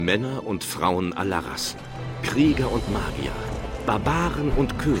Männer und Frauen aller Rassen, Krieger und Magier, Barbaren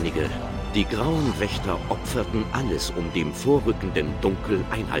und Könige, die grauen Wächter opferten alles, um dem vorrückenden Dunkel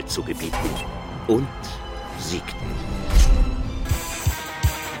Einhalt zu gebieten. Und siegten.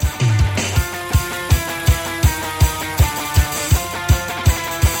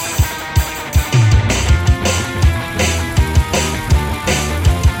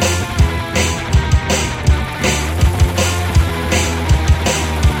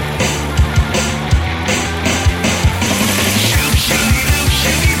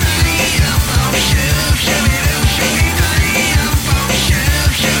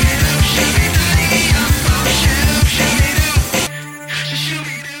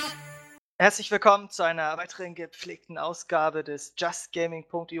 Herzlich willkommen zu einer weiteren gepflegten Ausgabe des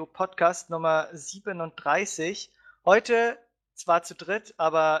JustGaming.eu Podcast Nummer 37. Heute zwar zu dritt,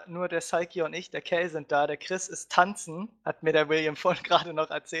 aber nur der Salki und ich, der Kel, sind da. Der Chris ist tanzen, hat mir der William vorhin gerade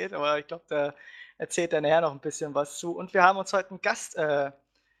noch erzählt, aber ich glaube, da erzählt er nachher noch ein bisschen was zu. Und wir haben uns heute einen Gast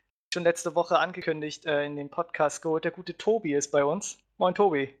schon letzte Woche angekündigt in den Podcast geholt. Der gute Tobi ist bei uns. Moin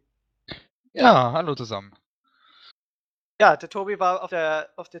Tobi. Ja, hallo zusammen. Ja, der Tobi war auf der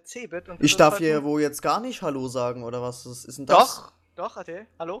CeBIT. Und ich darf hier wohl jetzt gar nicht Hallo sagen, oder was ist denn das? Doch, erzähl.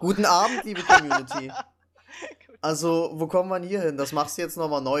 Hallo. Guten Abend, liebe Community. Also, wo kommt man hier hin? Das machst du jetzt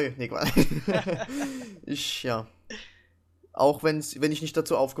nochmal neu. Nee, auch wenn ich nicht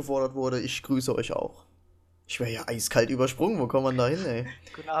dazu aufgefordert wurde, ich grüße euch auch. Ich wäre ja eiskalt übersprungen. Wo kommt man da hin, ey?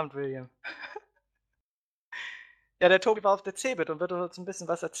 Guten Abend, William. Ja, der Tobi war auf der CeBIT und wird uns ein bisschen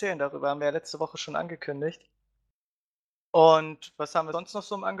was erzählen darüber. Haben wir ja letzte Woche schon angekündigt. Und was haben wir sonst noch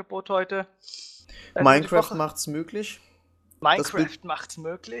so im Angebot heute? Minecraft macht's möglich. Minecraft macht's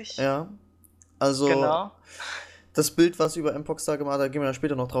möglich. Ja. Also, genau. Das Bild, was über Mpox da gemacht hat, da gehen wir ja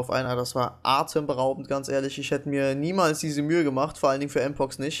später noch drauf ein, aber das war atemberaubend, ganz ehrlich. Ich hätte mir niemals diese Mühe gemacht, vor allen Dingen für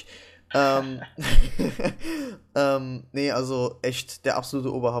Mpox nicht. Nee, also echt der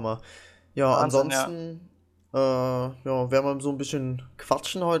absolute Oberhammer. Ja, Wahnsinn, ansonsten... werden wir so ein bisschen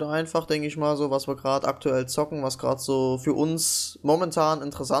quatschen heute einfach, denke ich mal, so, was wir gerade aktuell zocken, was gerade so für uns momentan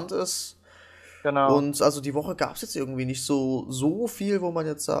interessant ist. Genau. Und also die Woche gab es jetzt irgendwie nicht so viel, wo man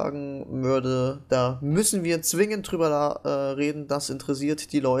jetzt sagen würde, da müssen wir zwingend drüber reden, das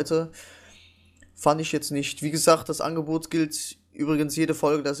interessiert die Leute. Fand ich jetzt nicht. Wie gesagt, das Angebot gilt übrigens jede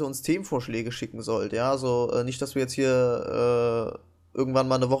Folge, dass ihr uns Themenvorschläge schicken sollt. Ja, also nicht, dass wir jetzt hier irgendwann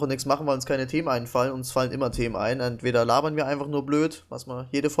mal eine Woche nichts machen, weil uns keine Themen einfallen. Uns fallen immer Themen ein. Entweder labern wir einfach nur blöd, was wir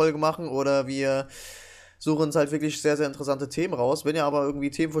jede Folge machen, oder wir suchen uns halt wirklich sehr, sehr interessante Themen raus. Wenn ihr aber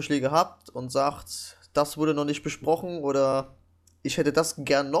irgendwie Themenvorschläge habt und sagt, das wurde noch nicht besprochen oder ich hätte das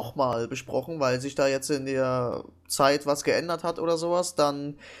gern nochmal besprochen, weil sich da jetzt in der Zeit was geändert hat oder sowas,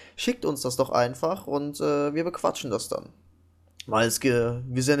 dann schickt uns das doch einfach und wir bequatschen das dann. Weil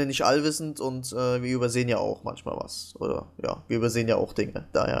wir sind ja nicht allwissend und wir übersehen ja auch manchmal was. Oder ja, wir übersehen ja auch Dinge.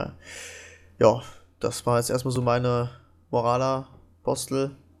 Daher, ja, das war jetzt erstmal so meine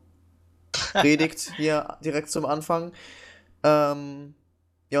Moralapostel-Predigt hier direkt zum Anfang. Ja,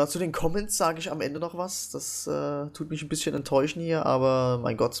 zu den Comments sage ich am Ende noch was. Das tut mich ein bisschen enttäuschen hier, aber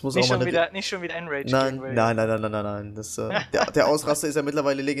mein Gott, es muss nicht auch mal... Nicht schon wieder Enrage. Nein. Das, der Ausraster ist ja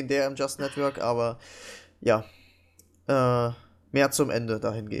mittlerweile legendär im Just Network, aber ja, mehr zum Ende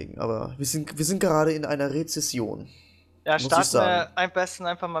dahingegen. Aber wir sind gerade in einer Rezession. Ja, starten wir am besten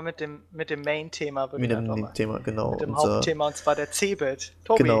einfach mal mit dem Main-Thema. Mit dem Thema, genau. Mit dem Hauptthema, und zwar der CeBIT.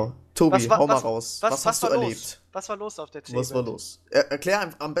 Tobi. Genau. Tobi, hau mal raus. Was hast du erlebt? Was war los auf der CeBIT? Was war los?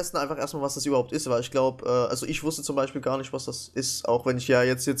 Erklär am besten einfach erstmal, was das überhaupt ist, weil ich glaube, also ich wusste zum Beispiel gar nicht, was das ist, auch wenn ich ja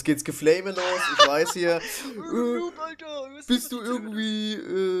jetzt geht's Geflame los, ich weiß hier, bist du irgendwie,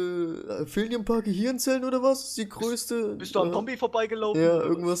 fehlen dir ein paar Gehirnzellen oder was? Das ist die größte... Bist du am Zombie vorbeigelaufen? Ja,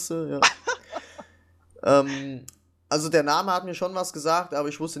 irgendwas, ja. Also der Name hat mir schon was gesagt, aber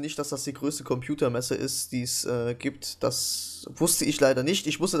ich wusste nicht, dass das die größte Computermesse ist, die es gibt. Das wusste ich leider nicht.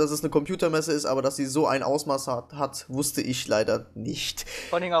 Ich wusste, dass es eine Computermesse ist, aber dass sie so ein Ausmaß hat, wusste ich leider nicht.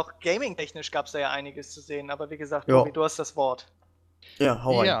 Vor allem auch gaming-technisch gab es da ja einiges zu sehen, aber wie gesagt, Tobi, du hast das Wort. Ja,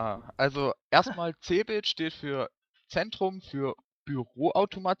 hau rein. Ja, also erstmal CeBIT steht für Zentrum für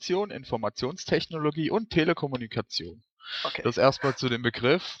Büroautomation, Informationstechnologie und Telekommunikation. Okay. Das erstmal zu dem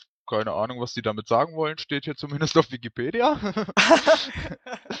Begriff. Keine Ahnung, was die damit sagen wollen, steht hier zumindest auf Wikipedia.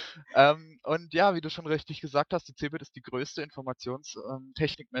 Und ja, wie du schon richtig gesagt hast, die CeBIT ist die größte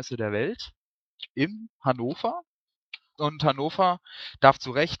Informationstechnikmesse der Welt in Hannover. Und Hannover darf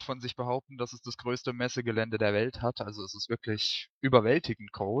zu Recht von sich behaupten, dass es das größte Messegelände der Welt hat. Also es ist wirklich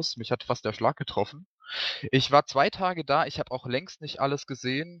überwältigend groß. Mich hat fast der Schlag getroffen. Ich war 2 Tage da, ich habe auch längst nicht alles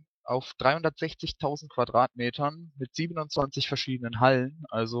gesehen. auf 360.000 Quadratmetern mit 27 verschiedenen Hallen.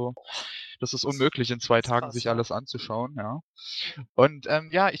 Also das ist unmöglich in 2 Tagen krass, sich ja. alles anzuschauen, ja. Und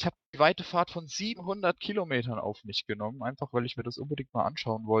ja, ich habe die weite Fahrt von 700 Kilometern auf mich genommen, einfach weil ich mir das unbedingt mal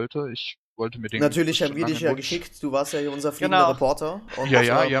anschauen wollte. Ich wollte mir den, das Natürlich ist haben schon wir lange dich ein ja Wunsch. geschickt. Du warst ja hier unser fliegender Genau, Reporter. Und Ja,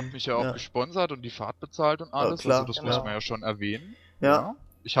 ja, ihr habt mich ja auch ja, gesponsert und die Fahrt bezahlt und alles, also klar, das muss ja. man genau. ja schon erwähnen. Ja, Ja.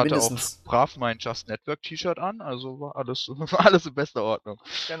 Ich hatte auch mindestens. brav mein Just Network T-Shirt an, also war alles, war alles in bester Ordnung.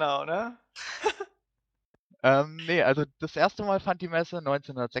 Genau, ne? Nee, also das erste Mal fand die Messe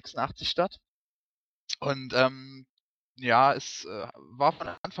 1986 statt. Und ja, es war von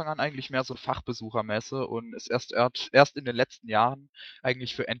Anfang an eigentlich mehr so 'ne Fachbesuchermesse und ist erst in den letzten Jahren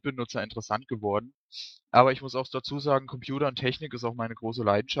eigentlich für Endbenutzer interessant geworden. Aber ich muss auch dazu sagen, Computer und Technik ist auch meine große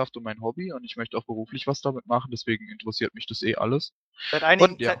Leidenschaft und mein Hobby und ich möchte auch beruflich was damit machen, deswegen interessiert mich das eh alles. Seit Und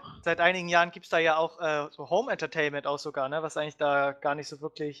einigen, ja. seit einigen Jahren gibt es da ja auch so Home Entertainment auch sogar, ne? Was eigentlich da gar nicht so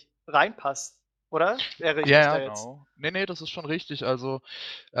wirklich reinpasst, oder? Irre ich Ja, mich ja, da jetzt? genau. Ne, ne, das ist schon richtig. Also,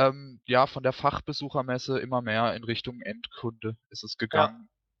 ja, von der Fachbesuchermesse immer mehr in Richtung Endkunde ist es Ja. gegangen.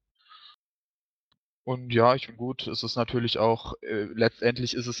 Und ja, ich meine, gut, es ist natürlich auch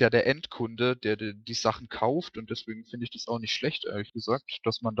letztendlich ist es ja der Endkunde, der die Sachen kauft und deswegen finde ich das auch nicht schlecht, ehrlich gesagt,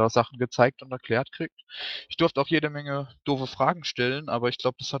 dass man da Sachen gezeigt und erklärt kriegt. Ich durfte auch jede Menge doofe Fragen stellen, aber ich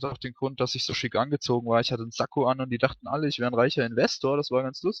glaube, das hatte auch den Grund, dass ich so schick angezogen war. Ich hatte 'n Sakko an und die dachten alle, ich wäre 'n reicher Investor. Das war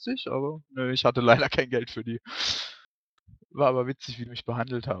ganz lustig, aber nö, ich hatte leider kein Geld für die. War aber witzig, wie die mich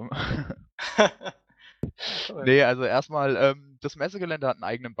behandelt haben. Cool. Ne, also erst mal, das Messegelände hat 'n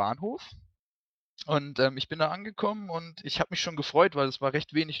eigenen Bahnhof. Und ich bin da angekommen und ich habe mich schon gefreut, weil es war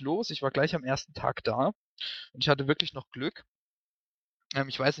recht wenig los. Ich war gleich am ersten Tag da und ich hatte wirklich noch Glück.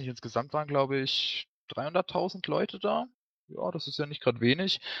 Ich weiß nicht, insgesamt waren, glaube ich, 300.000 Leute da. Ja, das ist ja nicht gerade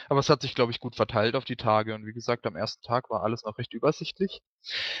wenig, aber es hat sich, glaube ich, gut verteilt auf die Tage und wie gesagt, am ersten Tag war alles noch recht übersichtlich.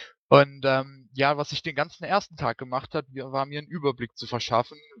 Und ja, was ich den ganzen ersten Tag gemacht hat, war mir 'n Überblick zu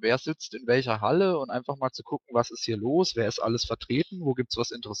verschaffen, wer sitzt in welcher Halle und einfach mal zu gucken, was ist hier los, wer ist alles vertreten, wo gibt's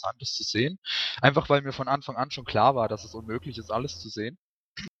was Interessantes zu sehen. Einfach weil mir von Anfang an schon klar war, dass es unmöglich ist, alles zu sehen.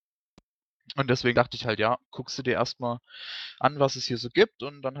 Und deswegen dachte ich halt: „Ja, guckst du dir erst mal an, was es hier so gibt."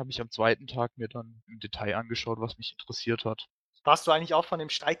 Und dann habe ich am zweiten Tag mir dann im Detail angeschaut, was mich interessiert hat. Warst du eigentlich auch von dem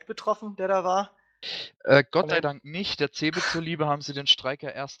Streik betroffen, der da war? Von Gott sei den Dank nicht. Der CeBIT zuliebe haben sie den Streik ja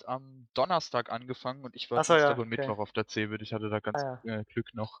erst am Donnerstag angefangen und ich war ach so, Dienstag ja, und okay. Mittwoch auf der CeBIT. Ich hatte da Ah ganz ja.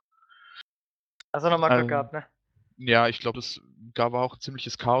 Glück noch. Hast du noch mal Glück Also, gehabt, ne? ja, ich glaube, es gab auch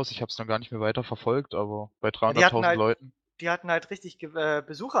ziemliches Chaos. Ich habe es dann gar nicht mehr weiter verfolgt, aber bei Ja, die hatten 300.000 halt Leuten, die hatten halt richtig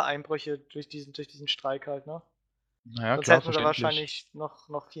Besuchereinbrüche durch diesen Streik halt, ne? na ja, Sonst klar, hätten sie verständlich. wahrscheinlich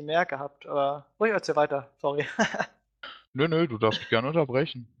noch viel mehr gehabt, aber erzähl weiter, sorry. Nö, nö, du darfst mich gerne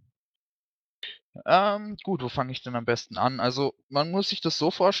unterbrechen. Gut, wo fange ich denn am besten an? Also, man muss sich das so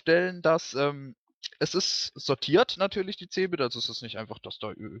vorstellen, dass, es ist sortiert natürlich die CeBIT, also es ist nicht einfach, dass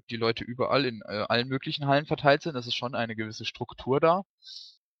da die Leute überall in, allen möglichen Hallen verteilt sind. Es ist schon eine gewisse Struktur da.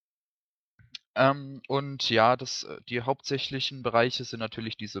 Und ja, die hauptsächlichen Bereiche sind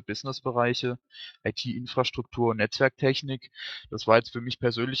natürlich diese Business-Bereiche, IT-Infrastruktur und Netzwerktechnik. Das war jetzt für mich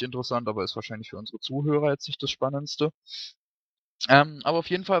persönlich interessant, aber ist wahrscheinlich für unsere Zuhörer jetzt nicht das Spannendste. Aber auf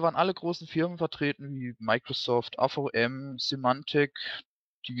jeden Fall waren alle großen Firmen vertreten, wie Microsoft, AVM, Symantec,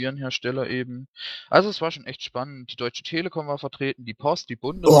 die Virenhersteller eben. Also, es war schon echt spannend. Die Deutsche Telekom war vertreten, die Post, die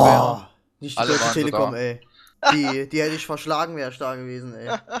Bundeswehr, Oh, nicht die alle Deutsche waren sie Telekom, da. ey. Die hätte ich verschlagen, wäre ich da gewesen, ey.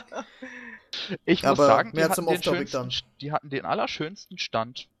 Ich muss Aber sagen, mehr zum Off-Topic dann. die hatten den allerschönsten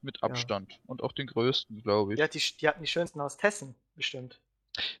Stand mit Ja. Abstand und auch den größten, glaube ich. Die hatten die schönsten Hostessen, bestimmt.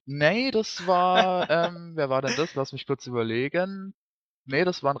 Ne, das war wer war denn das? Lass mich kurz überlegen. Ne,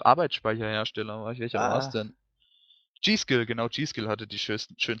 das war 'n Arbeitsspeicherhersteller. Welcher war's Ah, denn? G-Skill, genau, G-Skill hatte die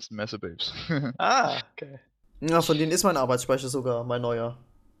schönsten Messebabes. okay. Ja, von denen ist mein Arbeitsspeicher sogar mein neuer.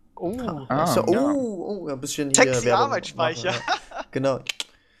 Ha, ist ja, Ja. ein bisschen hier Sexy Werbung machen, Arbeitsspeicher. ja. Genau.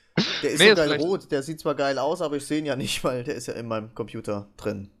 Der ist Ne, so ist geil vielleicht rot, der sieht zwar geil aus, aber ich sehe ihn ja nicht, weil der ist ja in meinem Computer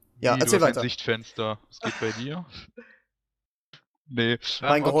drin. Ja, wie, du erzähl hast ein weiter. Sichtfenster. Was geht bei dir? Ne,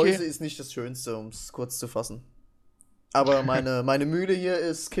 Mein okay. Gehäuse ist nicht das Schönste, um es kurz zu fassen. Aber meine Mühle hier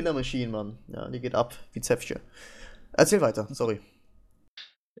ist Killer Machine, Mann. Ja, die geht ab wie Zäpfchen. Erzähl weiter, sorry.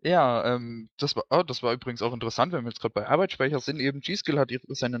 Ja, das war übrigens auch interessant, wenn wir jetzt gerade bei Arbeitsspeicher sind. Eben G-Skill hat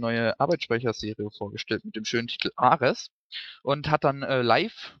seine neue Arbeitsspeicherserie vorgestellt mit dem schönen Titel Ares und hat dann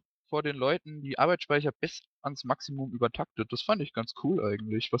live vor den Leuten die Arbeitsspeicher bis ans Maximum übertaktet. Das fand ich ganz cool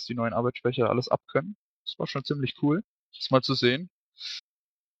eigentlich, was die neuen Arbeitsspeicher alles abkönnen. Das war schon ziemlich cool, das mal zu sehen.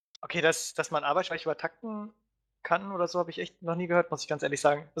 Okay, dass man Arbeitsspeicher übertakten kann oder so, habe ich echt noch nie gehört, muss ich ganz ehrlich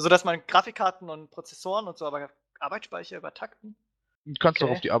sagen. Also, dass man Grafikkarten und Prozessoren und so, aber Arbeitsspeicher übertakten? Du kannst auch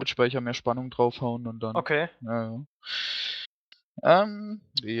Okay. auf die Arbeitsspeicher mehr Spannung draufhauen und dann. Okay. Ja.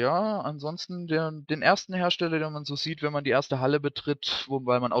 Ja, ansonsten den ersten Hersteller, den man so sieht, wenn man die erste Halle betritt,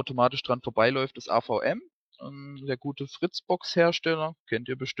 weil man automatisch dran vorbeiläuft, ist AVM. Der gute Fritzbox-Hersteller, kennt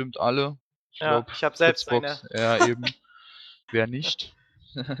ihr bestimmt alle. Ich Ja, glaube, ich habe selbst eine. Fritzbox, ja eben, wer nicht.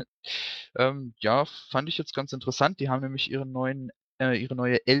 Ja, fand ich jetzt ganz interessant. Die haben nämlich ihre neue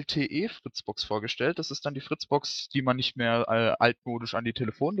LTE-Fritzbox vorgestellt. Das ist dann die Fritzbox, die man nicht mehr altmodisch an die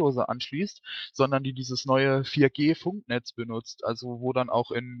Telefondose anschließt, sondern die dieses neue 4G-Funknetz benutzt. Also wo dann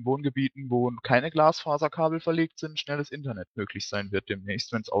auch in Wohngebieten, wo keine Glasfaserkabel verlegt sind, schnelles Internet möglich sein wird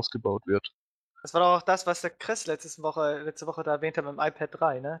demnächst, wenn es ausgebaut wird. Das war doch auch das, was der Chris letzte Woche da erwähnt hat mit dem iPad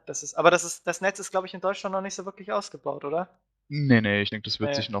 3, ne? Das Netz ist, glaube ich, in Deutschland noch nicht so wirklich ausgebaut, oder? Nee, ich denke, das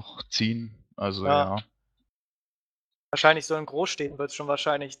wird Nee. sich noch ziehen. Also Ja. ja. Wahrscheinlich so in Großstädten wird es schon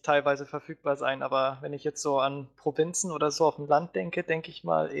wahrscheinlich teilweise verfügbar sein, aber wenn ich jetzt so an Provinzen oder so auf dem Land denke, denke ich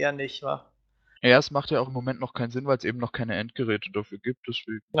mal eher nicht, wa? Ja, es macht ja auch im Moment noch keinen Sinn, weil es eben noch keine Endgeräte dafür gibt,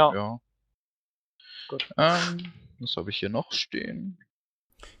 deswegen, Ja, ja. gut. Was habe ich hier noch stehen?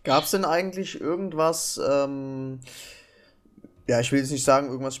 Gab es denn eigentlich irgendwas, ja, ich will jetzt nicht sagen,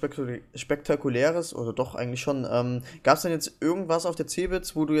 irgendwas Spektakuläres, oder doch eigentlich schon. Gab es denn jetzt irgendwas auf der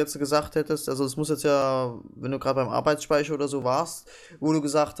CeBIT, wo du jetzt gesagt hättest, also es muss jetzt ja, wenn du gerade beim Arbeitsspeicher oder so warst, wo du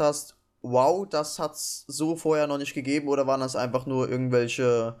gesagt hast, wow, das hat's so vorher noch nicht gegeben, oder waren das einfach nur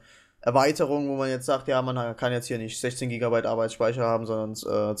irgendwelche Erweiterungen, wo man jetzt sagt, ja, man kann jetzt hier nicht 16 Gigabyte Arbeitsspeicher haben, sondern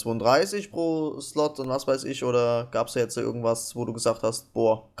 32 pro Slot und was weiß ich, oder gab es da jetzt irgendwas, wo du gesagt hast,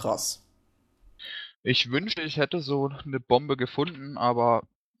 boah, krass. Ich wünschte, ich hätte so eine Bombe gefunden, aber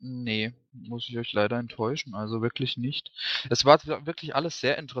nee, muss ich euch leider enttäuschen, also wirklich nicht. Es war zwar wirklich alles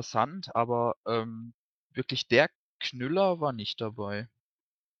sehr interessant, aber wirklich der Knüller war nicht dabei.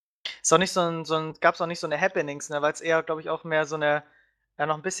 Ist doch nicht gab es auch nicht so eine Happenings, ne? Weil es eher, glaube ich, auch mehr so eine, ja,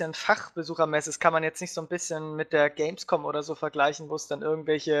 noch ein bisschen Fachbesuchermesse ist. Kann man jetzt nicht so ein bisschen mit der Gamescom oder so vergleichen, wo es dann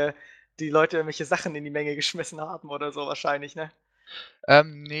die Leute irgendwelche Sachen in die Menge geschmissen haben oder so wahrscheinlich, ne?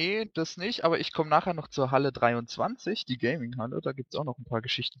 Ne, das nicht, aber ich komme nachher noch zur Halle 23, die Gaming-Halle, da gibt's auch noch ein paar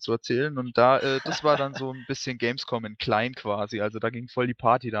Geschichten zu erzählen und da das war dann so ein bisschen Gamescom in klein quasi, also da ging voll die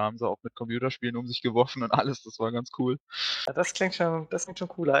Party, da haben sie auch mit Computerspielen um sich geworfen und alles, das war ganz cool. Ja, das klingt schon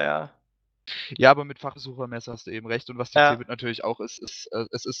cooler, ja. Ja, aber mit Fachbesuchermesse hast du eben recht und was die Ja. CeBIT natürlich auch ist,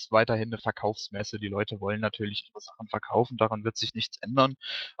 es ist weiterhin 'ne Verkaufsmesse. Die Leute wollen natürlich ihre Sachen verkaufen, daran wird sich nichts ändern.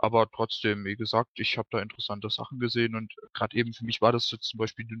 Aber trotzdem, wie gesagt, ich habe da interessante Sachen gesehen und grad eben für mich war das jetzt zum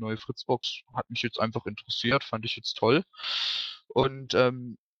Beispiel die neue Fritzbox, hat mich jetzt einfach interessiert, fand ich jetzt toll. Und,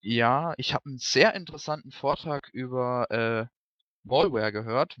 ja, ich habe 'n sehr interessanten Vortrag über, Malware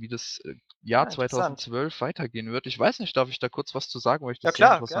gehört, wie das, Jahr Ah, interessant. 2012 weitergehen wird. Ich weiß nicht, darf ich da kurz was zu sagen, weil ich Ja das sehr klar,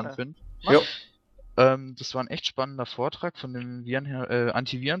 interessant gerne. finde? Mach. Jo. Das war 'n echt spannender Vortrag von dem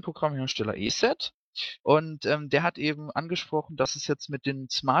Antivirenprogrammhersteller ESET. Und, der hat eben angesprochen, dass es jetzt mit den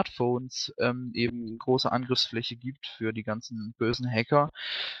Smartphones, eben große Angriffsfläche gibt für die ganzen bösen Hacker.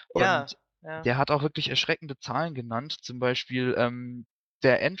 Ja, Und ja. der hat auch wirklich erschreckende Zahlen genannt. Zum Beispiel,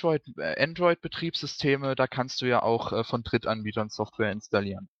 der Android-Betriebssysteme, da kannst du ja auch, von Drittanbietern Software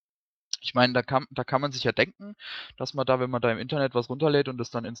installieren. Ich meine, da kann man sich ja denken, dass man da, wenn man da im Internet was runterlädt und das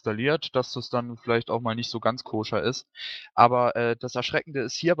dann installiert, dass das dann vielleicht auch mal nicht so ganz koscher ist. Aber, das Erschreckende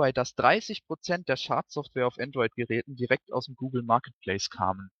ist hierbei, dass 30 der Schadsoftware auf Android-Geräten direkt aus'm Google Marketplace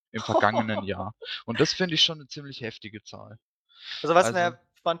kamen im vergangenen Jahr. Und das finde ich schon 'ne ziemlich heftige Zahl. Also, was Also mir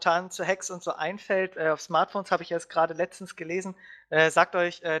spontan zu Hacks und so einfällt, auf Smartphones habe ich erst gerade letztens gelesen, sagt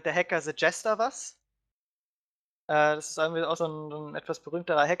euch, der Hacker The Jester was? Das ist irgendwie auch so 'n etwas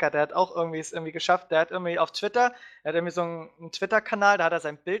berühmterer Hacker, der hat auch irgendwie es irgendwie geschafft, der hat irgendwie auf Twitter er hat irgendwie so 'n Twitter-Kanal, da hat er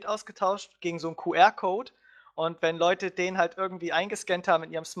sein Bild ausgetauscht gegen so 'n QR-Code und wenn Leute den halt irgendwie eingescannt haben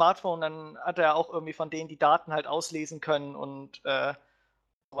in ihrem Smartphone, dann hat er auch irgendwie von denen die Daten halt auslesen können und, so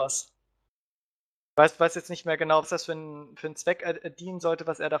was. Weiß jetzt nicht mehr genau, was das für 'n Zweck, dienen sollte,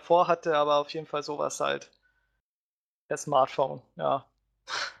 was er davor hatte, aber auf jeden Fall so was halt. Der Smartphone, ja.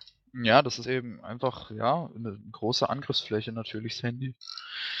 ja, das ist eben einfach, ja, 'ne große Angriffsfläche natürlich, das Handy.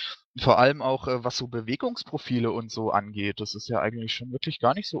 Vor allem auch, was so Bewegungsprofile und so angeht. Das ist ja eigentlich schon wirklich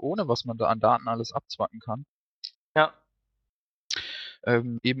gar nicht so ohne, was man da an Daten alles abzwacken kann. Ja.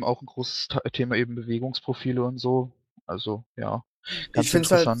 Eben auch 'n großes Thema eben Bewegungsprofile und so. Also, ja, Ich ganz finde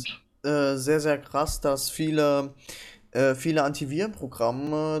es halt interessant. sehr, sehr krass, dass viele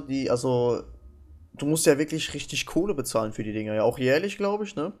Antivirenprogramme, also du musst ja wirklich richtig Kohle bezahlen für die Dinger, ja auch jährlich, glaube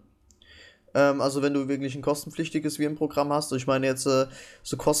ich, ne? Also wenn du wirklich ein kostenpflichtiges Virenprogramm hast, ich meine jetzt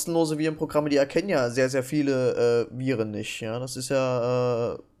so kostenlose Virenprogramme, die erkennen ja sehr, sehr viele Viren nicht, ja. Das ist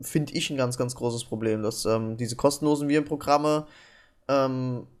ja, finde ich, ein ganz, ganz großes Problem, dass diese kostenlosen Virenprogramme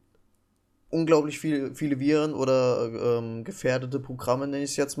unglaublich viele Viren oder gefährdete Programme, nenne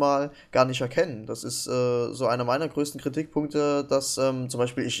ich es jetzt mal, gar nicht erkennen. Das ist so einer meiner größten Kritikpunkte, dass zum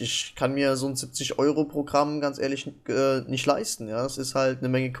Beispiel ich kann mir so ein 70-Euro-Programm ganz ehrlich nicht leisten. Ja? Das ist halt eine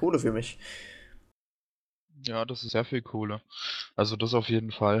Menge Kohle für mich. Ja, das ist sehr viel Kohle. Also das auf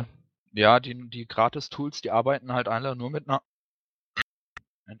jeden Fall. Ja, die Gratis-Tools, die arbeiten halt alle nur mit einer,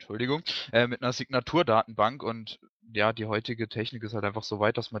 Entschuldigung, mit einer Signaturdatenbank und ja, die heutige Technik ist halt einfach so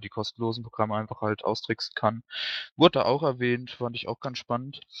weit, dass man die kostenlosen Programme einfach halt austricksen kann. Wurde da auch erwähnt, fand ich auch ganz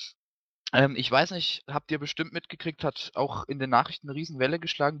spannend. Ich weiß nicht, habt ihr bestimmt mitgekriegt, hat auch in den Nachrichten eine Riesenwelle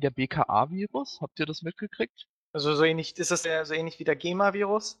geschlagen, der BKA-Virus. Habt ihr das mitgekriegt? Also so ähnlich, ist das so ähnlich wie der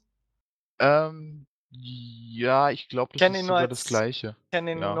GEMA-Virus? Ja, ich glaube, das ist sogar das Gleiche.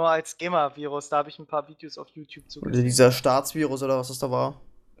 Kenne ihn Ja. nur als GEMA-Virus, da habe ich ein paar Videos auf YouTube Oder zugesehen. dieser Staatsvirus oder was das da war.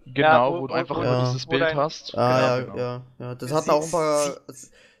 Ja, Genau, wo du einfach immer Ja. dieses Bild hast. Ah, Genau, ja, genau. ja. Das hatten auch ein paar.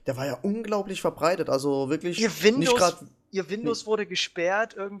 Der war ja unglaublich verbreitet. Also wirklich nicht gerade. Ihr Windows wurde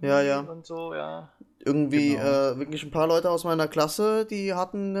gesperrt irgendwie Ja. und so, ja. Irgendwie Genau. wirklich ein paar Leute aus meiner Klasse, die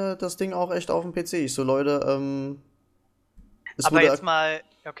hatten das Ding auch echt auf dem PC. Ich so, Leute, es Aber wurde jetzt mal,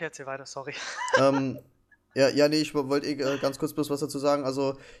 okay, erzähl weiter, sorry. nee, ich wollte ganz kurz bloß was dazu sagen.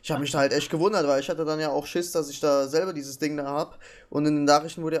 Also, ich habe mich da halt echt gewundert, weil ich hatte dann ja auch Schiss, dass ich da selber dieses Ding da hab. Und in den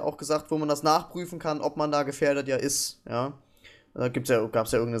Nachrichten wurde ja auch gesagt, wo man das nachprüfen kann, ob man da gefährdet ja ist, ja. Da gab's ja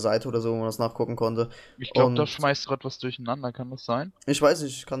irgendeine Seite oder so, wo man das nachgucken konnte. Ich glaube, da Und schmeißt gerade was durcheinander, kann das sein? ich weiß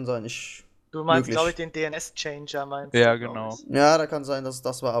nicht, kann sein, Du meinst, glaube ich, möglich. den DNS-Changer meinst Ja, du, glaub genau. ich. Ja, da kann sein, dass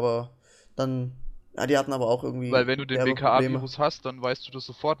das war, aber dann, ja, die hatten aber auch irgendwie Weil wenn du den derbe Probleme. BKA-Virus hast, dann weißt du das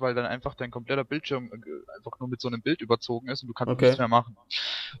sofort, weil dann einfach dein kompletter Bildschirm einfach nur mit so einem Bild überzogen ist und du kannst nichts Okay. mehr machen.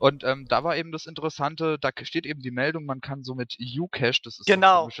 Und da war eben das Interessante, da steht eben die Meldung, man kann so mit EU-Cache, das ist so ein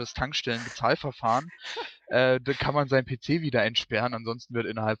Genau. komisches Tankstellen-Bezahlverfahren, da kann man seinen PC wieder entsperren, ansonsten wird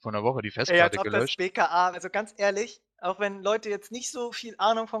innerhalb von einer Woche die Ey, als Festplatte ob das gelöscht. BKA, also ganz ehrlich, auch wenn Leute jetzt nicht so viel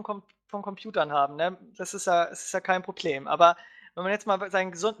Ahnung von Computern haben, ne, das ist ja kein Problem. Aber wenn man jetzt mal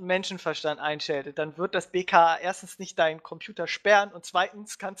seinen gesunden Menschenverstand einschaltet, dann wird das BKA erstens nicht deinen Computer sperren und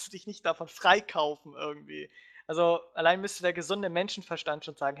zweitens kannst du dich nicht davon freikaufen irgendwie. Also allein müsste der gesunde Menschenverstand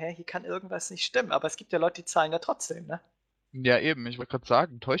schon sagen, hey, hier kann irgendwas nicht stimmen. Aber es gibt ja Leute, die zahlen ja trotzdem, ne? Ja, eben, ich wollte gerade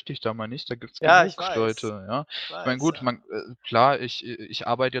sagen, täusch dich da mal nicht, da gibt's Ja, ich genug weiß. Leute, ja. Ich Ich meine, weiß, gut, ja. klar, ich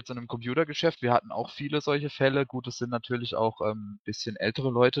arbeite jetzt in einem Computergeschäft, wir hatten auch viele solche Fälle. Gut, es sind natürlich auch bisschen ältere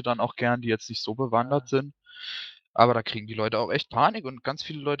Leute dann auch gern, die jetzt nicht so bewandert sind. Aber da kriegen die Leute auch echt Panik und ganz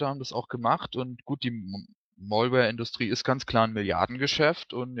viele Leute haben das auch gemacht. Und gut, die Malware-Industrie ist ganz klar ein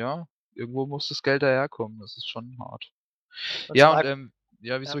Milliardengeschäft und ja, irgendwo muss das Geld daherkommen. Das ist schon hart. Und Ja, zum und Ak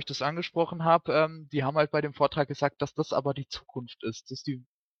ja, wieso ja. ich das angesprochen habe, die haben halt bei dem Vortrag gesagt, dass das aber die Zukunft ist, dass die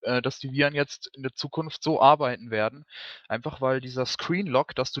Viren jetzt in der Zukunft so arbeiten werden, einfach weil dieser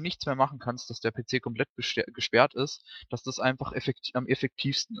Screen-Lock, dass du nichts mehr machen kannst, dass der PC komplett gesperrt ist, dass das einfach am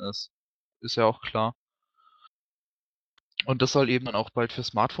effektivsten ist. Ist ja auch klar. Und das soll eben dann auch bald für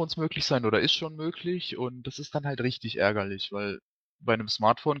Smartphones möglich sein oder ist schon möglich und das ist dann halt richtig ärgerlich, weil bei einem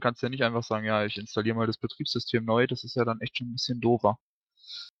Smartphone kannst du ja nicht einfach sagen: „Ja, ich installiere mal das Betriebssystem neu“, das ist ja dann echt schon 'n bisschen doofer.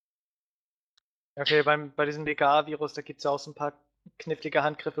 Okay, bei diesem BKA-Virus, da gibt es ja auch so ein paar knifflige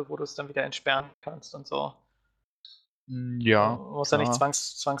Handgriffe, wo du es dann wieder entsperren kannst und so. Ja, Muss ja nicht klar.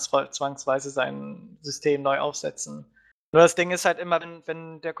 zwangsweise sein System neu aufsetzen. Nur das Ding ist halt immer,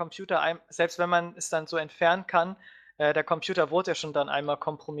 wenn der Computer selbst wenn man es dann so entfernen kann, der Computer wurde ja schon dann einmal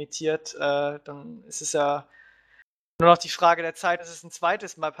kompromittiert, dann ist es ja nur noch die Frage der Zeit, dass es ein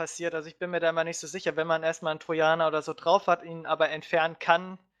zweites Mal passiert. Also, ich bin mir da immer nicht so sicher, wenn man erst mal 'n Trojaner oder so drauf hat, ihn aber entfernen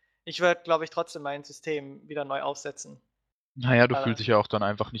kann. Ich würde, glaube ich, trotzdem mein System wieder neu aufsetzen. Na ja, du Äh, fühlst dich ja auch dann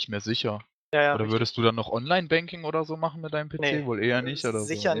einfach nicht mehr sicher. ja, Oder richtig. würdest du dann noch Online-Banking oder so machen mit deinem PC? Ne, Wohl eher nicht oder so,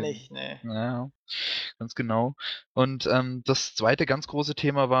 sicher eben. nicht, ne. Ja, ja, ganz genau. Und, das zweite ganz große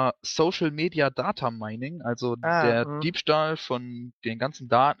Thema war Social Media Data Mining, also der Mhm. Diebstahl von den ganzen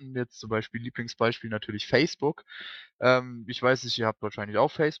Daten, jetzt zum Beispiel Lieblingsbeispiel natürlich Facebook. Ich weiß nicht, ihr habt wahrscheinlich auch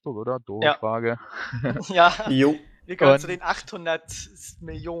Facebook, oder? Doofe Ja. Frage. Ja, Jo. wir gehören zu Und den 800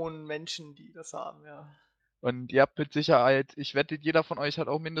 Millionen Menschen, die das haben, ja. Und ihr habt mit Sicherheit, ich wette, jeder von euch hat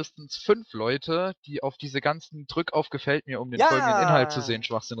auch mindestens 5 Leute, die auf diese ganzen „Drück auf Gefällt mir, um den folgenden Inhalt zu Ja, sehen“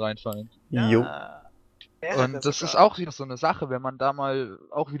 Schwachsinn reinfallen. Jo. ja, mehrere Und das ist sogar. auch wieder so 'ne Sache, wenn man da mal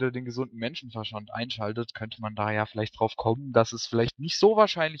auch wieder den gesunden Menschenverstand einschaltet, könnte man da ja vielleicht drauf kommen, dass es vielleicht nicht so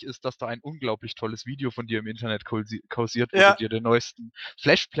wahrscheinlich ist, dass da ein unglaublich tolles Video von dir im Internet kursiert, wo du Ja, dir den neuesten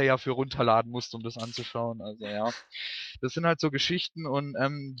Flash-Player für runterladen musst, um das anzuschauen. Also ja, das sind halt so Geschichten und,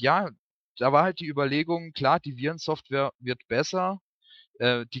 ja, da war halt die Überlegung, klar, die Virensoftware wird besser.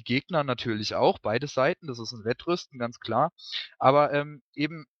 Die Gegner natürlich auch, beide Seiten, das ist ein Wettrüsten, ganz klar. Aber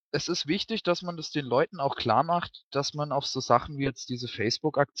eben, es ist wichtig, dass man das den Leuten auch klar macht, dass man auf so Sachen wie jetzt diese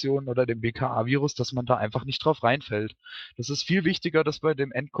Facebook-Aktion oder dem BKA-Virus, dass man da einfach nicht drauf reinfällt. Das ist viel wichtiger, das bei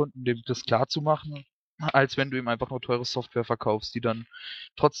dem Endkunden dem das klar zu machen, als wenn du ihm einfach nur teure Software verkaufst, die dann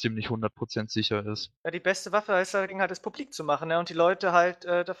trotzdem nicht 100% sicher ist. Ja, die beste Waffe ist dagegen halt, das publik zu machen, ne? Und die Leute halt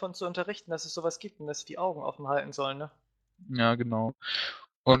davon zu unterrichten, dass es sowas gibt und dass sie die Augen offen halten sollen, ne? Ja, genau.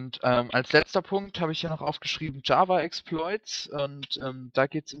 Und als letzter Punkt habe ich hier noch aufgeschrieben Java-Exploits. Und da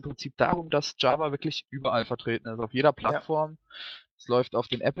geht es im Prinzip darum, dass Java wirklich überall vertreten ist, auf jeder Ja. Plattform. Es läuft auf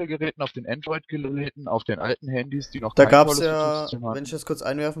den Apple-Geräten, auf den Android-Geräten, auf den alten Handys, die noch Da kein gab es tolles ja, Betriebssystem wenn ich hatten. das kurz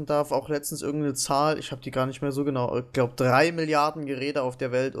einwerfen darf, auch letztens irgendeine Zahl, ich habe die gar nicht mehr so genau, ich glaube 3 Milliarden Geräte auf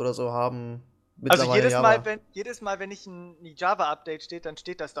der Welt oder so haben Also mittlerweile Java. jedes Mal, wenn ich ein Java-Update steht, dann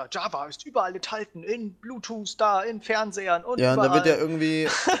steht das da. Java ist überall enthalten, in Bluetooth, da, in Fernsehern und Ja, und da wird ja überall. irgendwie,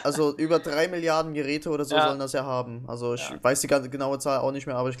 also über 3 Milliarden Geräte oder so sollen Ja, das ja haben. Also ich ja. weiß die ganze genaue Zahl auch nicht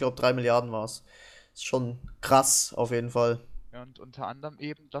mehr, aber ich glaube 3 Milliarden war es. Ist schon krass, auf jeden Fall. Ja, und unter anderem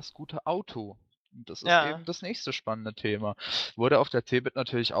eben das gute Auto. Und das ist Ja. eben das nächste spannende Thema. Wurde auf der CeBIT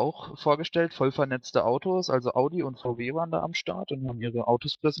natürlich auch vorgestellt, voll vernetzte Autos, also Audi und VW waren da am Start und haben ihre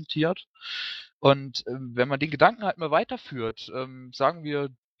Autos präsentiert. Und wenn man den Gedanken halt mal weiterführt, sagen wir,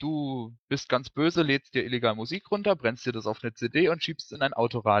 du bist ganz böse, lädst dir illegal Musik runter, brennst dir das auf eine CD und schiebst in ein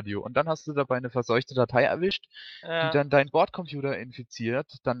Autoradio. Und dann hast du dabei eine verseuchte Datei erwischt, die Ja. dann deinen Bordcomputer infiziert,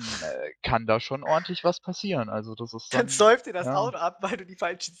 dann kann da schon ordentlich was passieren. Also das ist Dann dann, säuft dir das ja. Auto ab, weil du die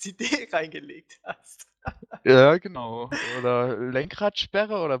falsche CD reingelegt hast. Ja, genau. Oder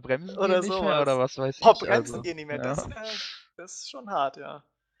Lenkradsperre oder Bremsen gehen Oder nicht mehr oder sowas. was weiß Oh, ich. Bremsen Also, gehen nicht mehr. ja. Das ist schon hart, ja.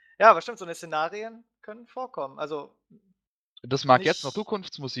 Ja, aber stimmt, so eine Szenarien können vorkommen. Also Das mag jetzt noch nicht.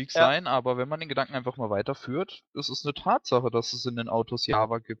 Zukunftsmusik Ja, sein, aber wenn man den Gedanken einfach mal weiterführt, ist es eine Tatsache, dass es in den Autos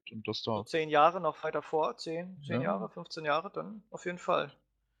Java gibt und dass so da, 10 Jahre noch weiter vor, 10 ja, Jahre, 15 Jahre, dann auf jeden Fall.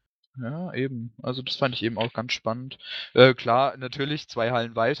 ja, eben. Also das fand ich eben auch ganz spannend. Klar, natürlich 2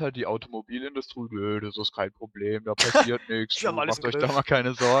 Hallen weiter, die Automobilindustrie, nö, das ist kein Problem, da passiert nichts, Die haben du alles macht im euch da mal Griff.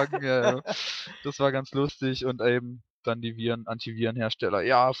 keine Sorgen. Ja, das war ganz lustig und eben dann die Antivirenhersteller,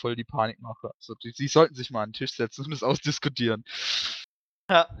 ja, voll die Panikmache. Also die sollten sich mal an den Tisch setzen und das ausdiskutieren.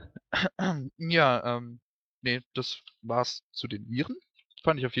 Ja. Ja, ne, das war's zu den Viren.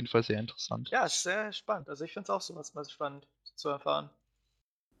 Fand ich auf jeden Fall sehr interessant. Ja, ist sehr spannend. Also ich finde es auch sowas mal spannend zu erfahren.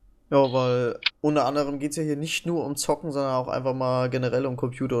 Ja, weil unter anderem geht es ja hier nicht nur um Zocken, sondern auch einfach mal generell um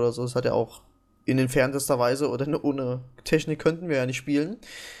Computer oder so. Es hat ja auch in entferntester Weise oder ohne Technik könnten wir ja nicht spielen.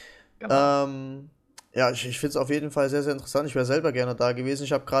 Genau. Ähm, ja, ich finde es auf jeden Fall sehr, sehr interessant. Ich wäre selber gerne da gewesen.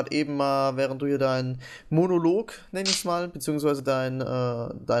 Ich habe gerade eben mal, während du hier deinen Monolog, nenn ich es mal, beziehungsweise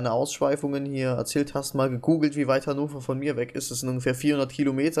deine Ausschweifungen hier erzählt hast, mal gegoogelt, wie weit Hannover von mir weg ist. Das sind ungefähr 400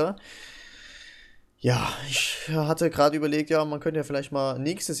 Kilometer. Ja, ich hatte gerade überlegt, ja, man könnte ja vielleicht mal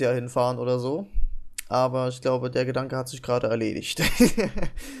nächstes Jahr hinfahren oder so. Aber ich glaube, der Gedanke hat sich gerade erledigt.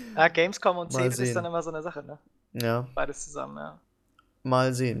 Ja, Gamescom und Mal CeBIT ist dann sehen. immer so eine Sache, ne? Ja, Beides zusammen, ja.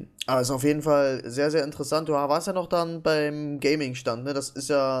 mal sehen. Aber ist auf jeden Fall sehr, sehr interessant. Du warst ja noch dann beim Gaming-Stand, ne? Das ist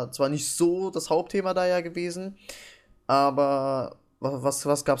ja zwar nicht so das Hauptthema da ja gewesen, aber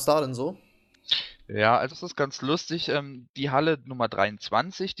was gab's da denn so? Ja, also es ist ganz lustig. Die Halle Nummer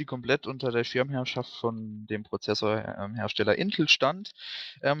 23, die komplett unter der Schirmherrschaft von dem Prozessorhersteller Intel stand,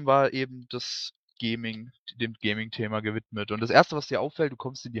 war eben dem Gaming-Thema gewidmet. Und das Erste, was dir auffällt, du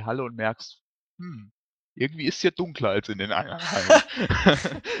kommst in die Halle und merkst, irgendwie ist hier dunkler als in den anderen Hallen.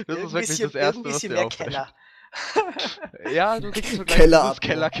 Das ist wirklich das Erste, Irgendwie ist was hier dir mehr auffällt. Keller. Ja, du kriegst so gleich dieses Kelleratmo.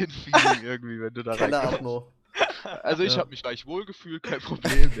 Kellerkind-Feeling irgendwie, wenn du da reinkommst. Kelleratmo. Also ich Ja. habe mich gleich wohlgefühlt, kein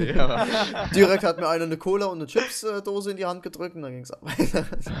Problem, nee, aber Direkt hat mir einer eine Cola und eine Chips-Dose in die Hand gedrückt und dann ging's ab.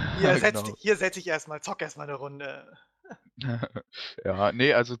 genau. Hier setz dich erstmal, zock erstmal eine Runde. Ja,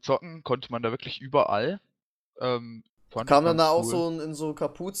 ne, also zocken konnte man da wirklich überall. Fand ich Kam dann da ganz auch cool. so in so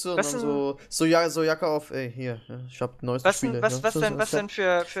Kapuze und Was dann denn, so Jacke auf, ey, hier, ich hab neueste Spiele. Ja, was denn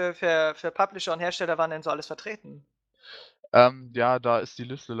für Publisher und Hersteller waren denn so alles vertreten? Ja, da ist die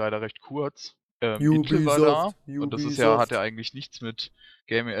Liste leider recht kurz. Intel war da Ubisoft, und das ist ja hat ja Ubisoft. eigentlich nichts mit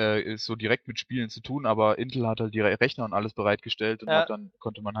so direkt mit Spielen zu tun, aber Intel hat halt die Rechner und alles bereitgestellt und Ja,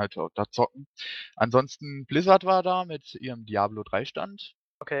 konnte man halt auch da zocken. Ansonsten Blizzard war da mit ihrem Diablo 3 Stand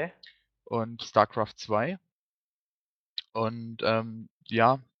okay. und StarCraft 2 und,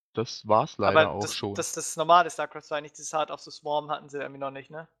 ja, das war's Aber leider auch schon. das normale StarCraft 2, nicht dieses Hard of the Swarm hatten sie irgendwie noch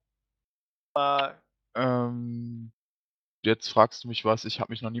nicht, ne? War Ähm jetzt fragst du mich was, ich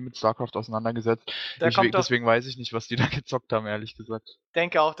habe mich noch nie mit StarCraft auseinandergesetzt. Deswegen weiß ich nicht, was die da gezockt haben, ehrlich gesagt.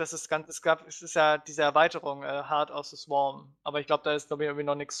 Denke auch, dass es ist ja diese Erweiterung, Heart of the Swarm, aber ich glaube, da ist, glaube ich, irgendwie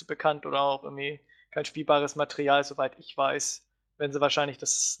noch nichts bekannt oder auch irgendwie kein spielbares Material, soweit ich weiß, wenn sie wahrscheinlich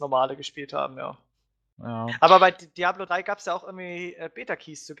das Normale gespielt haben, ja. Ja. Aber bei Diablo 3 gab es ja auch irgendwie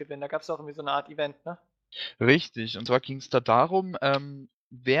Beta-Keys zu gewinnen, da gab es auch irgendwie so eine Art Event, ne? Richtig, und zwar ging es da darum,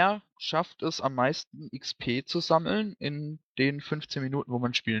 wer schafft es am meisten XP zu sammeln in den 15 Minuten, wo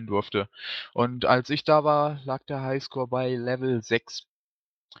man spielen durfte. Und als ich da war, lag der Highscore bei Level 6.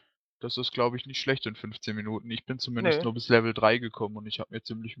 Das ist, glaube ich, nicht schlecht in 15 Minuten. Ich bin zumindest Nö. nur bis Level 3 gekommen und ich habe mir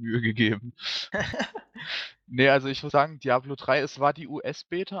ziemlich Mühe gegeben. Ne, also ich muss sagen, Diablo 3, es war die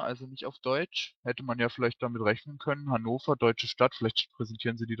US-Beta, also nicht auf Deutsch. Hätte man ja vielleicht damit rechnen können. Hannover, deutsche Stadt, vielleicht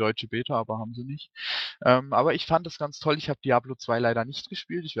präsentieren sie die deutsche Beta, aber haben sie nicht. Aber ich fand das ganz toll. Ich habe Diablo 2 leider nicht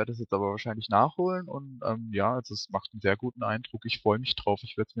gespielt. Ich werde das jetzt aber wahrscheinlich nachholen und ja, also es macht einen sehr guten Eindruck. Ich freue mich drauf.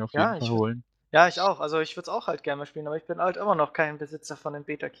 Ich werde es mir auf jeden Ja, Fall holen. ja, ich auch. Also ich würde es auch halt gerne mal spielen, aber ich bin halt immer noch kein Besitzer von dem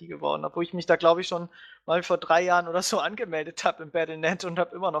Beta-Key geworden, obwohl ich mich da, glaube ich, schon mal vor 3 Jahren oder so angemeldet habe im Battle.net und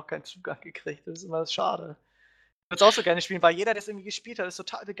habe immer noch keinen Zugang gekriegt. Das ist immer schade. Ich würde es auch so gerne spielen, weil jeder, der es irgendwie gespielt hat, ist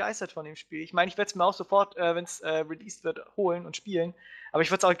total begeistert von dem Spiel. Ich meine, ich werde es mir auch sofort, wenn es released wird, holen und spielen, aber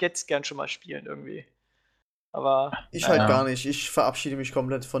ich würde es auch jetzt gern schon mal spielen irgendwie. Aber Ich halt gar Ja. nicht. Ich verabschiede mich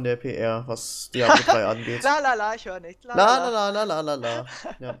komplett von der PR, was Diablo 3 angeht. La la la, ich höre nicht. La La la la la. la la la la la.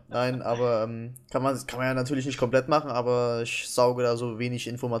 Ja, nein, aber kann man ja natürlich nicht komplett machen, aber ich sauge da so wenig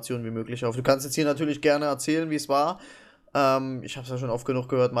Informationen wie möglich auf. Du kannst jetzt hier natürlich gerne erzählen, wie es war. Ich habe es ja schon oft genug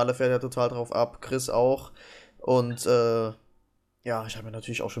gehört, Malle fährt ja total drauf ab, Chris auch. Und ja, ich habe mir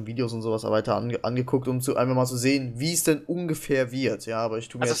natürlich auch schon Videos und sowas weiter angeguckt, um einfach mal zu sehen, wie es denn ungefähr wird. Ja, aber ich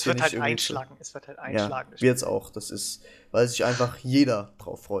tue mir Also jetzt es hier wird nicht halt irgendwie einschlagen. Es wird halt Ja, einschlagen. das wird's Spiel. auch. Das ist, weil sich einfach jeder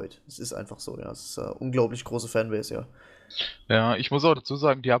drauf freut. Es ist einfach so, ja. Es ist eine unglaublich große Fanbase, ja. Ja, ich muss auch dazu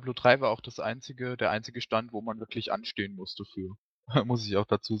sagen, Diablo 3 war auch der einzige Stand, wo man wirklich anstehen musste für. Muss ich auch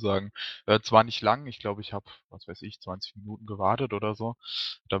dazu sagen. Zwar nicht lang, ich glaube, ich habe, was weiß ich, 20 Minuten gewartet oder so.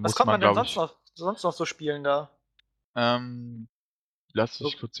 Da Was muss konnte man, man denn glaube ich, sonst noch so spielen da? lass So,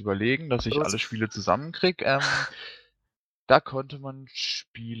 mich kurz überlegen, dass ich alle bloß- Spiele zusammenkriege. Da konnte man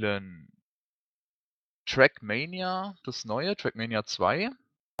spielen Trackmania, das neue, Trackmania 2.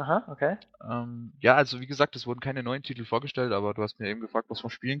 Aha, okay. Ja, also wie gesagt, es wurden keine neuen Titel vorgestellt, aber du hast mir eben gefragt, was man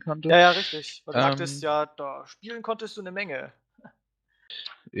spielen konnte. Ja, ja, richtig. Weil du sagtest Ähm, ja, da spielen konntest du eine Menge.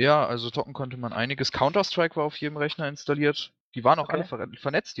 Ja, also zocken konnte man einiges. Counter-Strike war auf jedem Rechner installiert. Die waren auch alle Okay.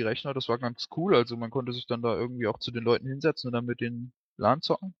 vernetzt, die Rechner. Das war ganz cool. Also man konnte sich dann da irgendwie auch zu den Leuten hinsetzen und dann mit den LAN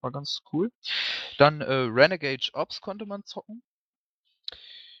zocken. War ganz cool. Dann Renegade Ops konnte man zocken.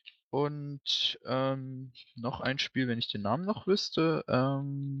 Und noch ein Spiel, wenn ich den Namen noch wüsste.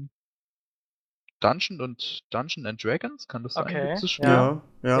 Dungeon and Dragons, kann das sein? Gibt es Okay, das Spiel? ja.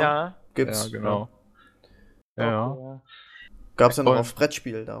 Ja, ja, Ja, Ja, gibt's, ja. genau. ist auch Ja. cool, ja. Gab's ja noch auf Und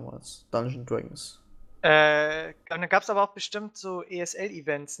Brettspiel damals. Dungeon Dragons. Und dann gab es aber auch bestimmt so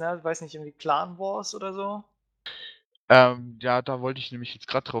ESL-Events, ne? Ich weiß nicht, irgendwie Clan Wars oder so. Ja, da wollte ich nämlich jetzt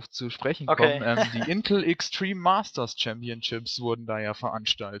gerade drauf zu sprechen kommen. Okay. Die Intel Extreme Masters Championships wurden da ja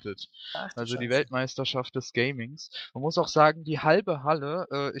veranstaltet. Ach du Also die Scheiße. Weltmeisterschaft des Gamings. Man muss auch sagen, die halbe Halle,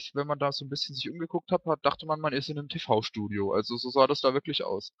 wenn man da so ein bisschen sich umgeguckt hat, dachte man ist in einem TV-Studio. Also so sah das da wirklich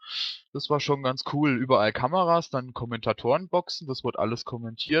aus. Das war schon ganz cool. Überall Kameras, dann Kommentatorenboxen, das wurde alles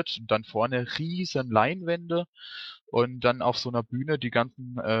kommentiert. Und dann vorne riesen Leinwände und dann auf so einer Bühne die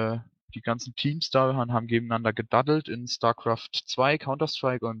ganzen Teams da haben gegeneinander gedaddelt in StarCraft 2,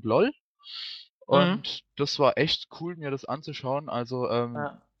 Counter-Strike und LoL. Mhm. Und das war echt cool, mir das anzuschauen. Also,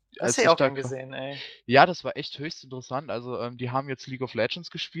 Ja. Das als hätte ich ich auch da gern gra gesehen, ey. ja, das war echt höchst interessant. Also, die haben jetzt League of Legends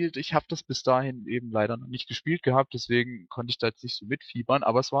gespielt. Ich habe das bis dahin eben leider noch nicht gespielt gehabt, deswegen konnte ich da jetzt nicht so mitfiebern.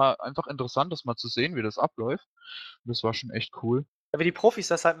 Aber es war einfach interessant, das mal zu sehen, wie das abläuft. Und das war schon echt cool. Ja, wie die Profis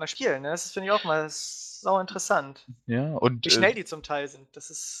das halt mal spielen, ne? Das finde ich auch mal sau interessant. Ja, und Wie schnell die zum Teil sind. Das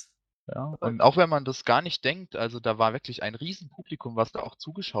ist ja, und verrückt. auch wenn man das gar nicht denkt, also da war wirklich ein Riesenpublikum, was da auch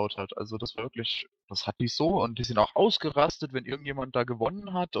zugeschaut hat. Also das war wirklich, das hat die so und die sind auch ausgerastet, wenn irgendjemand da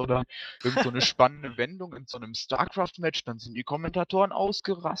gewonnen hat oder irgend so eine spannende Wendung in so einem StarCraft-Match, dann sind die Kommentatoren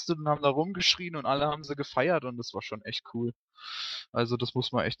ausgerastet und haben da rumgeschrien und alle haben sie gefeiert und das war schon echt cool. Also das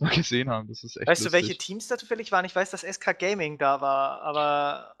muss man echt mal gesehen haben, das ist echt Weißt du, welche lustig. Teams da zufällig waren? Ich weiß, dass SK Gaming da war,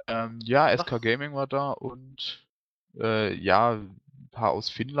 aber Ja, noch SK Gaming war da und ja, ein paar aus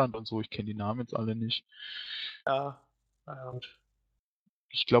Finnland und so, ich kenne die Namen jetzt alle nicht. ja. Na ja, gut.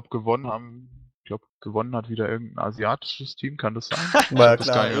 Ich glaube, gewonnen hat wieder irgendein asiatisches Team, kann das sein? Ich War ja habe das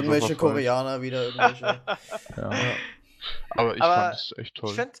gar klar, nicht mehr so irgendwelche verfolgt. Koreaner wieder, irgendwelche. Ja. Ja. Aber ich fand es echt ich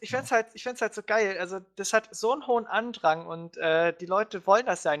toll. find's halt so geil. Also, das hat so einen hohen Andrang und die Leute wollen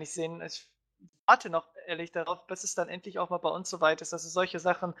das ja eigentlich sehen. Ich warte noch ehrlich darauf, bis es dann endlich auch mal bei uns so weit ist, dass du solche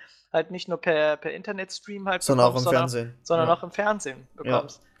Sachen halt nicht nur per Internetstream halt Sondern auch bekommst, im Fernsehen. sondern Ja. auch im Fernsehen Ja.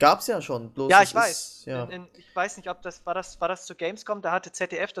 bekommst. Gab's ja schon, bloß Ja, es ich weiß. ist, ja. Ich weiß nicht, ob das war das zur Gamescom? Da hatte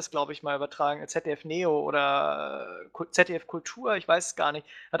ZDF das, glaube ich, mal übertragen. ZDF Neo oder ZDF Kultur, ich weiß es gar nicht.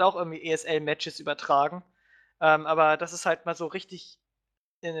 Hat auch irgendwie ESL-Matches übertragen. Aber dass es halt mal so richtig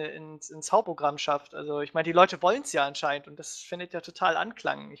ins Hauptprogramm schafft. Also ich meine, die Leute wollen es ja anscheinend und das findet ja total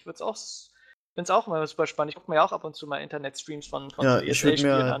Anklang. Ich finde es auch immer super spannend. Ich gucke mir ja auch ab und zu mal Internetstreams von so Ja,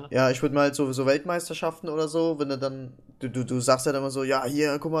 ESL-Spielen an. ich würde mir halt so Weltmeisterschaften oder so, wenn du dann, du sagst ja dann immer so, ja,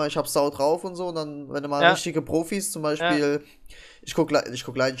 hier, guck mal, ich hab's sau drauf und so, und dann, wenn du mal Ja. richtige Profis, zum Beispiel, ich guck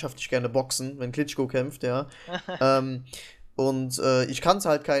leidenschaftlich gerne Boxen, wenn Klitschko kämpft, ja, und ich kann's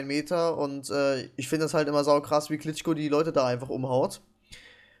halt keinen Meter und ich finde das halt immer sau krass, wie Klitschko die Leute da einfach umhaut.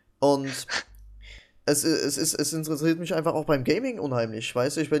 Und es interessiert mich einfach auch beim Gaming unheimlich,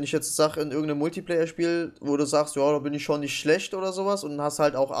 weißt du? Wenn ich jetzt sage, in irgendeinem Multiplayer-Spiel, wo du sagst, ja, da bin ich schon nicht schlecht oder sowas und hast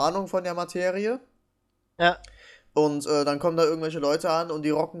halt auch Ahnung von der Materie. Ja. Und dann kommen da irgendwelche Leute an und die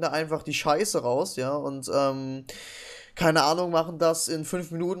rocken da einfach die Scheiße raus, ja, und keine Ahnung, machen das in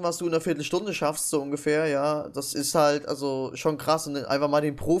 5 Minuten, was du in einer Viertelstunde schaffst, so ungefähr, ja. Das ist halt, also schon krass, und einfach mal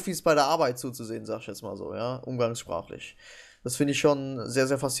den Profis bei der Arbeit zuzusehen, sag ich jetzt mal so, ja, umgangssprachlich. Das finde ich schon sehr,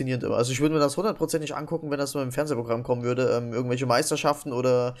 sehr faszinierend immer. Also ich würde mir das 100%ig angucken, wenn das mal im Fernsehprogramm kommen würde, irgendwelche Meisterschaften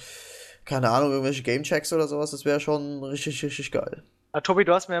oder, keine Ahnung, irgendwelche Gamechecks oder sowas, das wäre schon richtig, richtig geil. Tobi,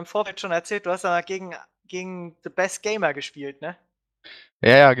 du hast mir im Vorfeld schon erzählt, du hast da gegen The Best Gamer gespielt, ne?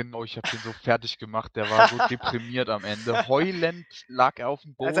 Ja, genau, ich habe den so fertig gemacht, der war so deprimiert am Ende. Heulend lag er auf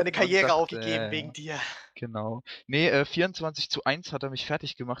dem Er hat seine Boden und Karriere dachte, aufgegeben wegen dir. genau. Nee, 24:1 hat er mich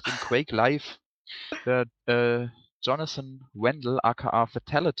fertig gemacht in Quake Live. Der Jonathan Wendell, aka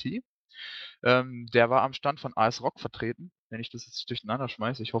Fatality, der war am Stand von AS Rock vertreten, wenn ich das jetzt durcheinander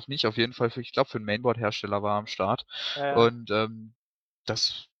schmeiße. Ich hoffe nicht, auf jeden Fall, ich glaube, für einen Mainboard-Hersteller war er am Start. Und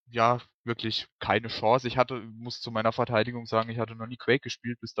das, ja, wirklich keine Chance. Muss zu meiner Verteidigung sagen, ich hatte noch nie Quake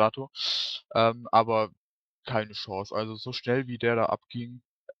gespielt bis dato. Aber keine Chance. Also so schnell wie der da abging.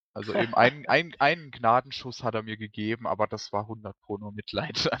 Also eben einen Gnadenschuss hat er mir gegeben, aber das war 100 Pro nur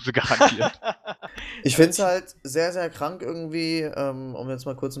Mitleid, also garantiert. Ich finde es halt sehr, sehr krank irgendwie, um jetzt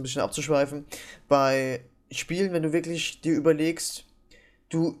mal kurz ein bisschen abzuschweifen, bei Spielen, wenn du wirklich dir überlegst,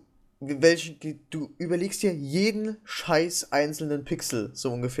 du, du überlegst dir jeden scheiß einzelnen Pixel,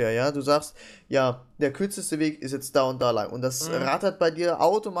 so ungefähr, ja. Du sagst, ja, der kürzeste Weg ist jetzt da und da lang. Und das rattert bei dir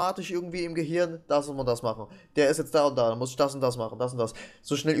automatisch irgendwie im Gehirn, das und das machen. Der ist jetzt da und da, dann muss ich das und das machen, das und das.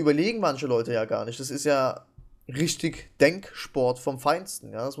 So schnell überlegen manche Leute ja gar nicht. Das ist ja richtig Denksport vom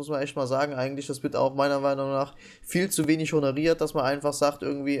Feinsten, ja. Das muss man echt mal sagen. Eigentlich, das wird auch meiner Meinung nach viel zu wenig honoriert, dass man einfach sagt,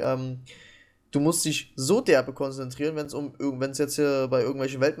 irgendwie, du musst dich so derbe konzentrieren, wenn es jetzt hier bei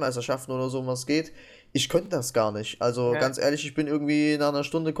irgendwelchen Weltmeisterschaften oder sowas geht. Ich könnte das gar nicht. Also ganz ehrlich, ich bin irgendwie nach einer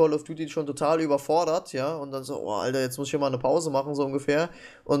Stunde Call of Duty schon total überfordert, ja. Und dann so, oh Alter, jetzt muss ich hier mal eine Pause machen, so ungefähr.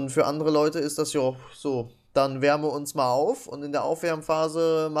 Und für andere Leute ist das ja so, dann wärmen wir uns mal auf. Und in der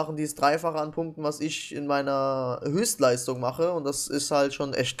Aufwärmphase machen die es Dreifache an Punkten, was ich in meiner Höchstleistung mache. Und das ist halt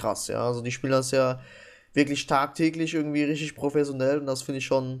schon echt krass, ja. Also die spielen das ja wirklich tagtäglich irgendwie richtig professionell. Und das finde ich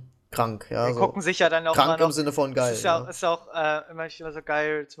schon krank, ja. Die gucken sich ja dann auch krank immer noch, im Sinne von geil. ist auch immer so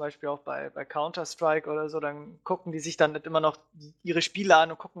geil, zum Beispiel auch bei Counter-Strike oder so, dann gucken die sich dann immer noch ihre Spiele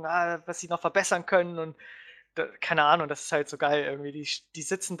an und gucken, was sie noch verbessern können und keine Ahnung, das ist halt so geil irgendwie. Die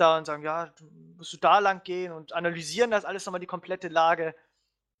sitzen da und sagen, ja, musst du da lang gehen und analysieren das alles nochmal, die komplette Lage.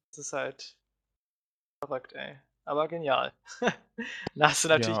 Das ist halt verrückt, ey. Aber genial. Da hast du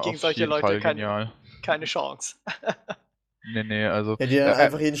natürlich Ja, gegen auf solche jeden Fall Leute genial. keine Chance. Nee, also. Ja, die dann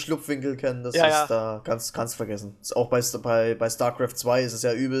einfach jeden Schlupfwinkel kennen, das Ja. ist da ganz vergessen. Ist auch bei StarCraft 2 ist es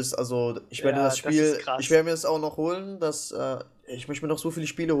ja übelst. Also ich werde das Spiel, ich werde mir das auch noch holen. Ich möchte mir noch so viele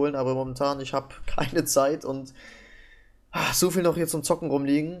Spiele holen, aber momentan, ich habe keine Zeit und so viel noch hier zum Zocken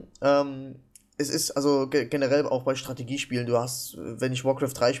rumliegen. Es ist also generell auch bei Strategiespielen, wenn ich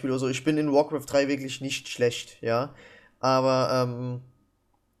Warcraft 3 spiele oder so, ich bin in Warcraft 3 wirklich nicht schlecht, ja. Aber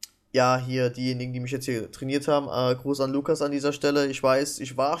ja, hier diejenigen, die mich jetzt hier trainiert haben, Gruß an Lukas an dieser Stelle. Ich weiß,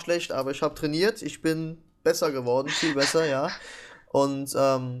 ich war schlecht, aber ich habe trainiert. Ich bin besser geworden, viel besser, ja. Und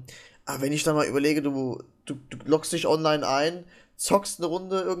aber wenn ich dann mal überlege, du loggst dich online ein, zockst eine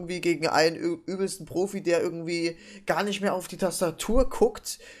Runde irgendwie gegen einen übelsten Profi, der irgendwie gar nicht mehr auf die Tastatur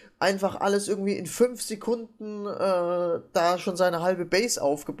guckt, einfach alles irgendwie in 5 Sekunden da schon seine halbe Base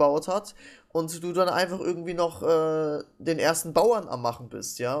aufgebaut hat und du dann einfach irgendwie noch den ersten Bauern am machen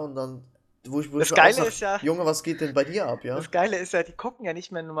bist, ja, und dann wo ich Das mir auch Geile sage, ist ja, Junge, was geht denn bei dir ab, ja? das Geile ist ja, die gucken ja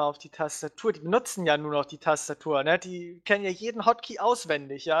nicht mehr nur mal auf die Tastatur, die benutzen ja nur noch die Tastatur, ne? Die kennen ja jeden Hotkey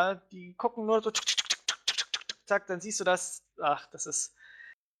auswendig, ja? Die gucken nur so zack, dann siehst du das. Ach, das ist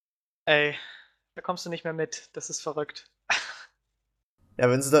ey, da kommst du nicht mehr mit. Das ist verrückt. Ja,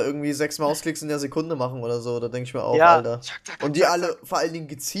 wenn sie da irgendwie 6 Mausklicks in der Sekunde machen oder so, da denke ich mir auch, Ja, Alter. zack, zack, Und zack, die zack, alle zack. vor allen Dingen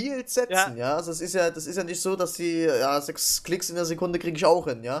gezielt Ja, setzen, ja. Also das ist ja nicht so, dass die, ja, 6 Klicks in der Sekunde kriege ich auch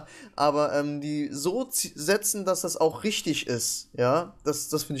hin, ja. Aber die so setzen, dass das auch richtig ist, ja.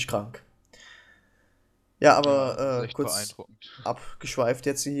 Das finde ich krank. Ja, Ja, das ist aber echt kurz beeindruckend. abgeschweift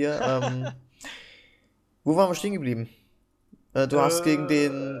jetzt hier. Wo waren wir stehen geblieben? Du hast gegen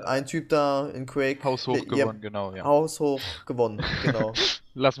den einen Typ da in Quake Haushoch ja, gewonnen, genau, ja. haushoch gewonnen, genau.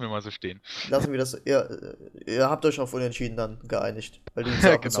 Lassen wir mal so stehen. Lassen wir das. Ihr habt euch auf Unentschieden dann geeinigt, weil du ihn so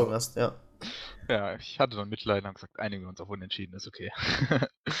abgezogen Genau. hast, ja. Ja, ich hatte dann Mitleid und habe gesagt, einigen wir uns auf Unentschieden, ist okay.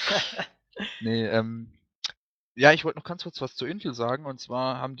 Nee, ja, ich wollte noch ganz kurz was zu Intel sagen. Und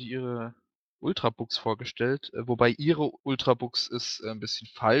zwar haben die ihre Ultrabooks vorgestellt, wobei ihre Ultrabooks ist ein bisschen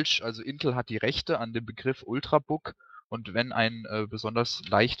falsch. Also Intel hat die Rechte an dem Begriff Ultrabook und wenn ein besonders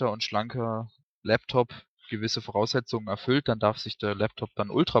leichter und schlanker Laptop gewisse Voraussetzungen erfüllt, dann darf sich der Laptop dann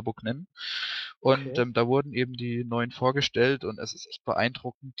Ultrabook nennen. Und okay. da wurden eben die neuen vorgestellt und es ist echt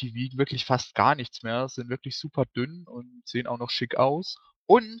beeindruckend. Die wiegen wirklich fast gar nichts mehr, sind wirklich super dünn und sehen auch noch schick aus.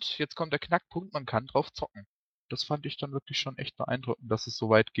 Und jetzt kommt der Knackpunkt, man kann drauf zocken. Das fand ich dann wirklich schon echt beeindruckend, dass es so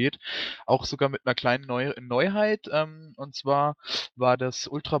weit geht. Auch sogar mit einer kleinen Neuheit. Und zwar war das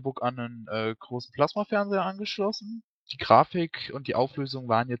Ultrabook an einen großen Plasmafernseher angeschlossen. Die Grafik und die Auflösung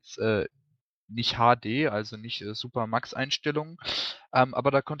waren jetzt nicht HD, also nicht Super Max-Einstellungen.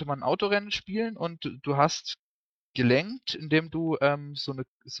 Aber da konnte man ein Autorennen spielen und du hast gelenkt, indem du so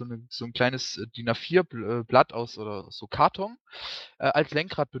ein kleines DIN A4-Blatt aus oder so Karton als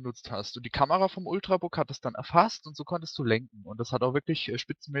Lenkrad benutzt hast. Und die Kamera vom Ultrabook hat das dann erfasst und so konntest du lenken. Und das hat auch wirklich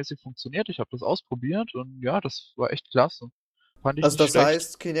spitzenmäßig funktioniert. Ich habe das ausprobiert und ja, das war echt klasse. Fand ich Also nicht das schlecht.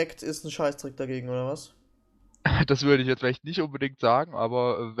 heißt, Kinect ist ein Scheißtrick dagegen, oder was? Das würde ich jetzt vielleicht nicht unbedingt sagen,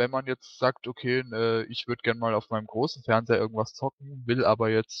 aber wenn man jetzt sagt, okay, ich würde gern mal auf meinem großen Fernseher irgendwas zocken, will aber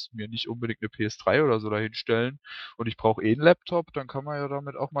jetzt mir nicht unbedingt eine PS3 oder so dahinstellen und ich brauche eh einen Laptop, dann kann man ja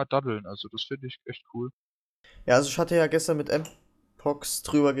damit auch mal daddeln. Also das finde ich echt cool. Ja, also ich hatte ja gestern mit Mpox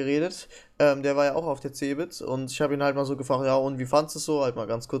drüber geredet. Der war ja auch auf der CeBIT und ich habe ihn halt mal so gefragt, ja, und wie fandest du es so? Halt mal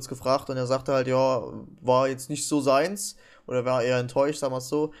ganz kurz gefragt und er sagte halt, ja, war jetzt nicht so seins oder war eher enttäuscht, sagen wir es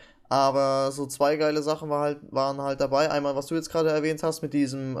so. Aber so zwei geile Sachen waren halt dabei. Einmal, was du jetzt gerade erwähnt hast, mit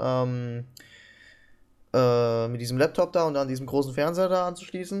diesem Laptop da und dann diesem großen Fernseher da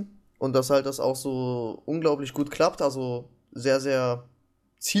anzuschließen. Und dass halt das auch so unglaublich gut klappt, also sehr, sehr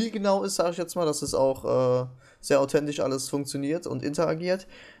zielgenau ist, sage ich jetzt mal, dass es auch sehr authentisch alles funktioniert und interagiert.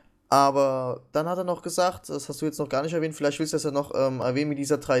 Aber dann hat er noch gesagt, das hast du jetzt noch gar nicht erwähnt, vielleicht willst du das ja noch erwähnen mit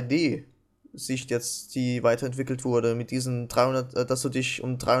dieser 3D-Sicht jetzt, die weiterentwickelt wurde, mit diesen 300, dass du dich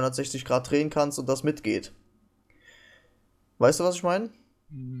um 360 Grad drehen kannst und das mitgeht. Weißt du, was ich meine?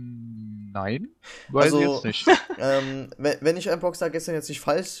 Nein, weiß ich jetzt Also, nicht. wenn ich Mpox da gestern jetzt nicht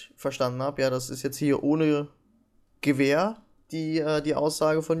falsch verstanden habe, ja, das ist jetzt hier ohne Gewehr, die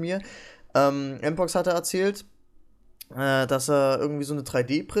Aussage von mir. Mpox hatte erzählt, dass er irgendwie so eine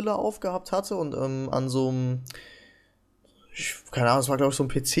 3D-Brille aufgehabt hatte und an so einem, keine Ahnung, das war glaube ich so ein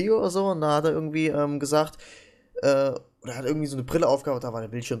PC oder so, und da hat er irgendwie gesagt, oder hat irgendwie so eine Brille aufgehabt, da war der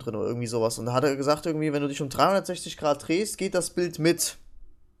Bildschirm drin oder irgendwie sowas. Und da hat er gesagt, irgendwie, wenn du dich um 360 Grad drehst, geht das Bild mit.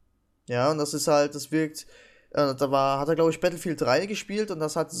 Ja, und das ist halt, das wirkt, hat er, glaube ich, Battlefield 3 gespielt und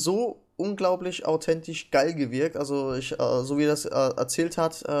das hat so unglaublich authentisch geil gewirkt. Also, so wie er das erzählt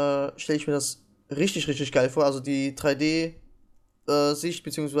hat, stelle ich mir das richtig, richtig geil vor. Also, die 3D-Sicht,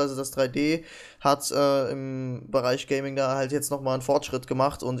 beziehungsweise das 3D hat im Bereich Gaming da halt jetzt nochmal einen Fortschritt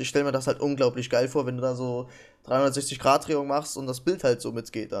gemacht und ich stelle mir das halt unglaublich geil vor, wenn du da so 360-Grad-Drehung machst und das Bild halt so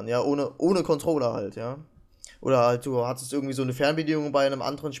mitgeht dann, ja, ohne Controller halt, ja. Oder halt, du hattest irgendwie so eine Fernbedienung bei einem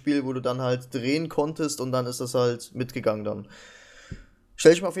anderen Spiel, wo du dann halt drehen konntest und dann ist das halt mitgegangen dann.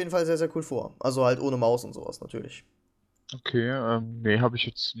 Stell ich mir auf jeden Fall sehr, sehr cool vor. Also halt ohne Maus und sowas natürlich. Okay, nee, habe ich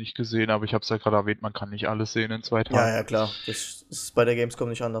jetzt nicht gesehen, aber ich habe es ja gerade erwähnt, man kann nicht alles sehen in 2 Ja, Tagen. ja, klar. Das ist bei der Gamescom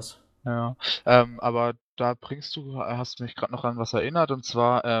nicht anders. Ja, aber da hast du mich gerade noch an was erinnert, und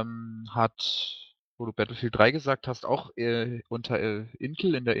zwar wo du Battlefield 3 gesagt hast, auch unter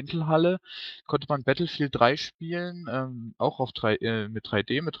Intel, in der Intel-Halle, konnte man Battlefield 3 spielen, auch mit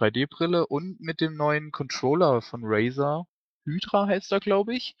 3D, mit 3D-Brille und mit dem neuen Controller von Razer. Hydra heißt er,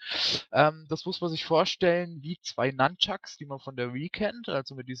 glaube ich. Das muss man sich vorstellen wie 2 Nunchucks, die man von der Wii kennt,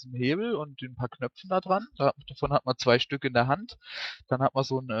 also mit diesem Hebel und den paar Knöpfen da dran. Davon hat man 2 Stück in der Hand. Dann hat man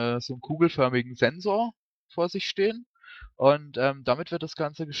so einen kugelförmigen Sensor vor sich stehen. Und damit wird das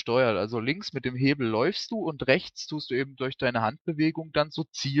Ganze gesteuert. Also links mit dem Hebel läufst du und rechts tust du eben durch deine Handbewegung dann so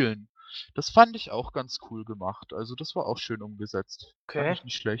zielen. Das fand ich auch ganz cool gemacht. Also das war auch schön umgesetzt. Fand Okay. ich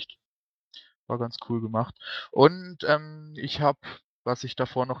nicht schlecht. War ganz cool gemacht. Und ich habe, was ich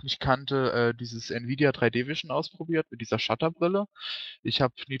davor noch nicht kannte, dieses Nvidia 3D Vision ausprobiert mit dieser Shutterbrille. Ich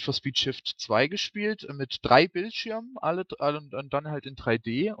habe Need for Speed Shift 2 gespielt mit 3 Bildschirmen, alle und dann halt in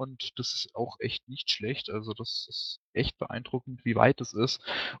 3D und das ist auch echt nicht schlecht. Also das ist echt beeindruckend, wie weit es ist.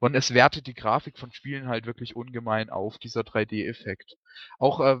 Und es wertet die Grafik von Spielen halt wirklich ungemein auf, dieser 3D-Effekt.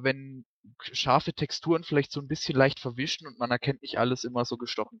 Auch wenn scharfe Texturen vielleicht so ein bisschen leicht verwischen und man erkennt nicht alles immer so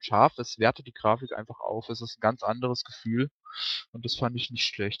gestochen scharf, es wertet die Grafik einfach auf. Es ist ein ganz anderes Gefühl und das fand ich nicht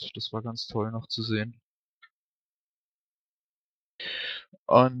schlecht. Das war ganz toll noch zu sehen.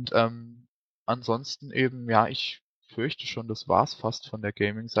 Und ansonsten eben, ja, ich fürchte schon, das war's fast von der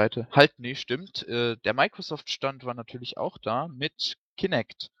Gaming-Seite. Halt, nee, stimmt. Der Microsoft-Stand war natürlich auch da mit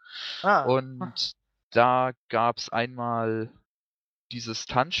Kinect. Ah, Und da gab's einmal dieses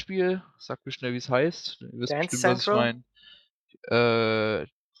Tanzspiel, sag mir schnell, wie es heißt. Ihr wisst Dance bestimmt, was ich Central? meine. Äh,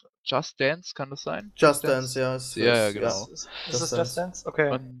 Just Dance, kann das sein? Just Dance, ja, Ja, ja, ja, genau. Ist Just es Just Dance. Dance?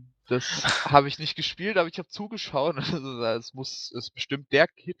 Okay. Und das habe ich nicht gespielt, aber ich habe zugeschaut. Also, ist bestimmt der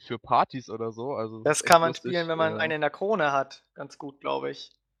Hit für Partys oder so. Also das Das ist kann echt man spielen, lustig. wenn man eine in der Krone hat. Ganz gut, glaube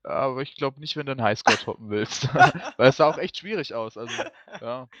ich. Aber ich glaube nicht, wenn du einen Highscore toppen willst. Weil es sah auch echt schwierig aus. Also,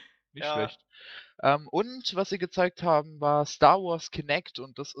 ja, nicht Ja, schlecht. Und was sie gezeigt haben, war Star Wars Kinect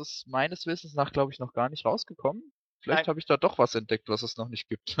und das ist meines Wissens nach, glaube ich, noch gar nicht rausgekommen. nein. Vielleicht habe ich da doch was entdeckt, was es noch nicht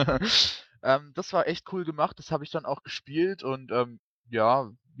gibt. Das war echt cool gemacht, das habe ich dann auch gespielt und ja,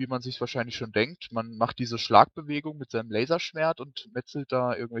 wie man sich wahrscheinlich schon denkt, man macht diese Schlagbewegung mit seinem Laserschwert und metzelt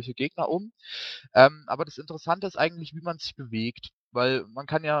da irgendwelche Gegner um. Aber das Interessante ist eigentlich, wie man sich bewegt. Weil man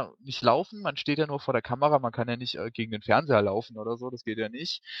kann ja nicht laufen, man steht ja nur vor der Kamera, man kann ja nicht gegen den Fernseher laufen oder so, das geht ja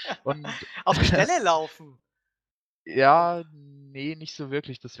nicht. Und Auf die Stelle laufen. ja, nee, nicht so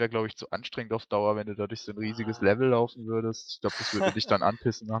wirklich. Das wäre, glaube ich, zu anstrengend auf Dauer, wenn du da durch so ein riesiges Ah. Level laufen würdest. Ich glaube, das würde dich dann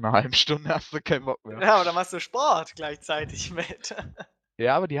anpissen. Nach einer halben Stunde hast du keinen Bock mehr. Ja, oder machst du Sport gleichzeitig mit?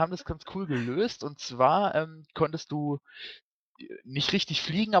 Ja, aber die haben das ganz cool gelöst. Und zwar konntest du nicht richtig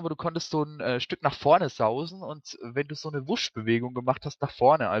fliegen, aber du konntest so ein Stück nach vorne sausen und wenn du so eine Wuschbewegung gemacht hast nach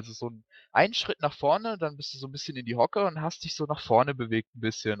vorne, also so einen Schritt nach vorne, dann bist du so ein bisschen in die Hocke und hast dich so nach vorne bewegt ein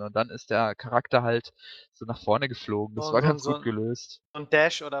bisschen und dann ist der Charakter halt so nach vorne geflogen. Das So, war so, ganz so, gut gelöst. so ein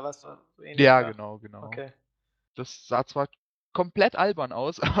Dash oder was so ähnlich, Ja, oder? genau, genau. Okay. Das sah zwar komplett albern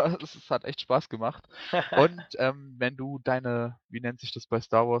aus, aber es hat echt Spaß gemacht. Und wenn du deine, wie nennt sich das bei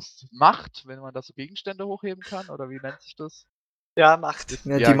Star Wars, Macht, wenn man da so Gegenstände hochheben kann, oder wie nennt sich das? Ja, macht.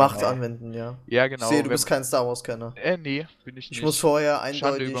 Ja, die Ja, Macht genau. anwenden, ja. Ja, Ich sehe, genau. du bist kein Star Wars-Kenner. Nee, bin ich Ich muss nicht. vorher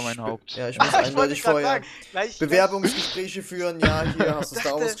Schande über eindeutig, mein Haupt. ja, ich muss Ich wollte eindeutig gerade vorher sagen, gleich. Bewerbungsgespräche führen. Ja, hier hast du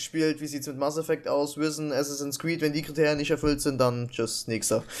Star Wars Dachte- gespielt. Wie sieht's mit Mass Effect aus? Wissen, Assassin's Creed, wenn die Kriterien nicht erfüllt sind, dann tschüss,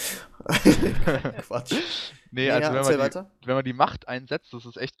 nächster. Quatsch. Nee, Nee, also ja, erzähl weiter. wenn man die Macht einsetzt, das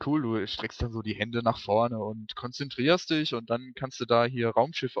ist echt cool. Du streckst dann so die Hände nach vorne und konzentrierst dich und dann kannst du da hier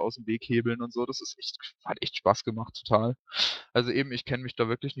Raumschiffe aus dem Weg hebeln und so. Das ist echt, hat echt Spaß gemacht, total. Also eben, ich kenne mich da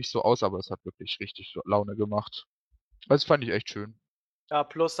wirklich nicht so aus, aber es hat wirklich richtig Laune gemacht. Also fand ich echt schön. Ja,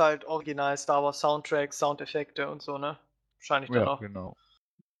 plus halt original Star Wars Soundtrack, Soundeffekte und so, ne? Wahrscheinlich dann Ja, auch. genau.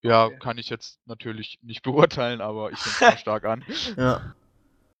 Ja, Okay. kann ich jetzt natürlich nicht beurteilen, aber ich nehme es mal stark an. Ja.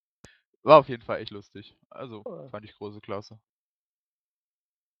 War auf jeden Fall echt lustig. Also Cool. fand ich große Klasse.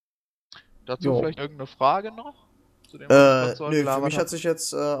 Dazu Jo. vielleicht irgendeine Frage noch? Zu dem, was ich gerade so Nö, für gelabert mich hat habe? sich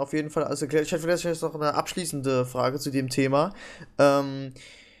jetzt auf jeden Fall alles erklärt. Ich hätte vielleicht jetzt noch eine abschließende Frage zu dem Thema.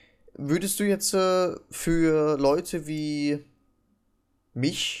 Würdest du jetzt für Leute wie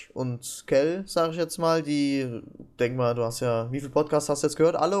mich und Kell, sage ich jetzt mal, die, denk mal, du hast ja, wie viele Podcasts hast du jetzt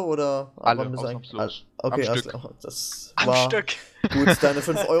gehört? Alle oder ab Alle, wann bist du eigentlich? ausnahmslos. Okay, Am alles Stück. klar. Das Am war Stück. gut, deine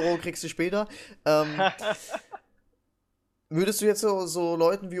 5 Euro kriegst du später. Würdest du jetzt so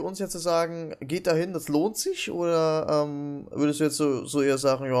Leuten wie uns jetzt so sagen, geht dahin, das lohnt sich? Oder würdest du jetzt so eher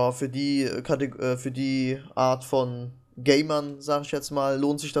sagen, ja, für die Art von Gamern, sag ich jetzt mal,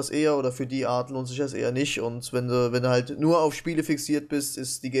 lohnt sich das eher oder für die Art lohnt sich das eher nicht? Und wenn du halt nur auf Spiele fixiert bist,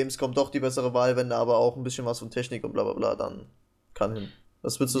 ist die Gamescom doch die bessere Wahl, wenn du aber auch ein bisschen was von Technik und bla bla bla, dann kann hin.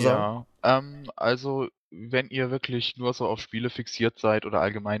 Was würdest du sagen? Ja, also wenn ihr wirklich nur so auf Spiele fixiert seid oder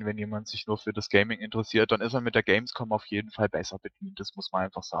allgemein, wenn jemand sich nur für das Gaming interessiert, dann ist er mit der Gamescom auf jeden Fall besser bedient, das muss man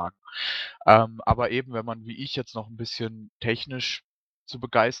einfach sagen. Aber eben, wenn man wie ich jetzt noch ein bisschen technisch zu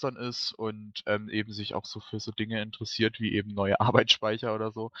begeistern ist und eben sich auch so für so Dinge interessiert wie eben neue Arbeitsspeicher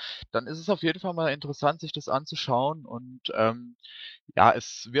oder so, dann ist es auf jeden Fall mal interessant, sich das anzuschauen und ja,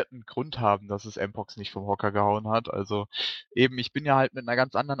 es wird einen Grund haben, dass es Mpox nicht vom Hocker gehauen hat. Also eben, ich bin ja halt mit einer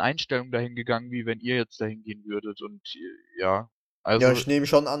ganz anderen Einstellung dahin gegangen, wie wenn ihr jetzt dahin gehen würdet und ja, Ja, also ich nehme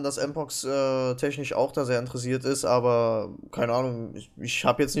schon an, dass Mpox technisch auch da sehr interessiert ist, aber keine Ahnung, ich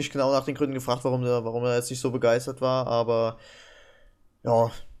habe jetzt nicht genau nach den Gründen gefragt, warum er jetzt nicht so begeistert war, aber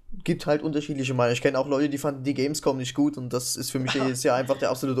ja, gibt halt unterschiedliche Meinungen. Ich kenne auch Leute, die fanden die Gamescom nicht gut und das ist für mich jetzt ja einfach der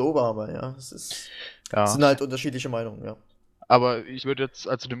absolute Oberhammer, ja. Es ja. sind halt unterschiedliche Meinungen, ja. Aber ich würde jetzt,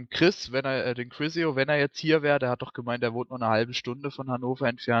 also dem Chris, den Chrizzio, wenn er jetzt hier wäre, der hat doch gemeint, er wohnt nur eine halbe Stunde von Hannover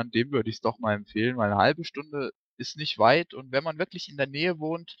entfernt, dem würde ich es doch mal empfehlen, weil eine halbe Stunde ist nicht weit und wenn man wirklich in der Nähe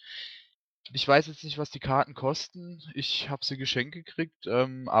wohnt, ich weiß jetzt nicht, was die Karten kosten. Ich habe sie geschenkt gekriegt,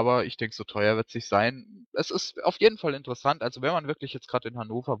 aber ich denke, so teuer wird es nicht sein. Es ist auf jeden Fall interessant. Also wenn man wirklich jetzt gerade in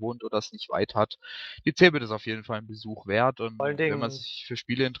Hannover wohnt oder es nicht weit hat, die CeBIT ist auf jeden Fall ein Besuch wert. Vor allen Und wenn man Dingen, sich für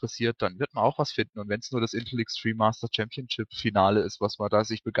Spiele interessiert, dann wird man auch was finden. Und wenn es nur das Intel Extreme Master Championship Finale ist, was man da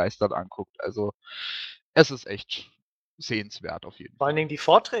sich begeistert anguckt. Also es ist echt sehenswert auf jeden vor allen Fall. Dingen die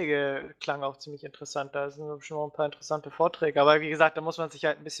Vorträge klangen auch ziemlich interessant. Da sind schon mal ein paar interessante Vorträge. Aber wie gesagt, da muss man sich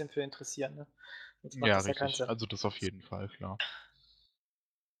halt ein bisschen für interessieren. Ne? Sonst macht Ja, das ja keinen richtig. Sinn. Also das auf jeden Fall, klar.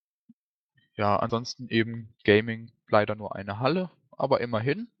 Ja, ansonsten eben Gaming leider nur eine Halle, aber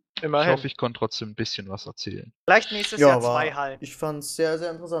immerhin. Ich hoffe, Immerhin. ich konnte trotzdem ein bisschen was erzählen. Vielleicht nächstes Jahr Ja, 2 Hallen. ich fand's sehr,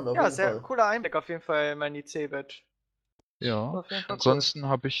 sehr interessant, auf Ja, jeden sehr Fall. cooler Einblick auf jeden Fall in die CeBIT. Ja, Auf jeden Fall cool. ansonsten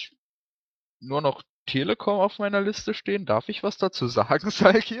habe ich nur noch Telekom auf meiner Liste stehen. Darf ich was dazu sagen,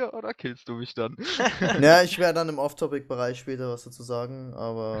 Salkir, oder killst du mich dann? Ja, ich werde dann im Off-Topic-Bereich später was dazu sagen,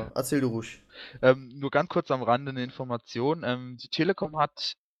 aber erzähl du ruhig. Nur ganz kurz am Rande eine Information. Die Telekom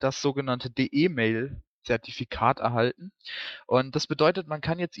hat das sogenannte DE-Mail-Zertifikat erhalten. Und das bedeutet, man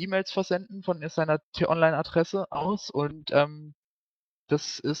kann jetzt E-Mails versenden von seiner T-Online-Adresse aus und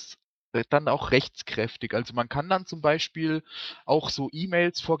das ist dann auch rechtskräftig. Also man kann dann zum Beispiel auch so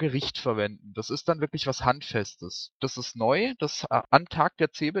E-Mails vor Gericht verwenden. Das ist dann wirklich was Handfestes. Das ist neu. Das am Tag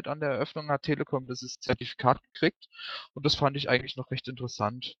der CeBIT, an der Eröffnung hat Telekom dieses Zertifikat gekriegt. Und das fand ich eigentlich noch recht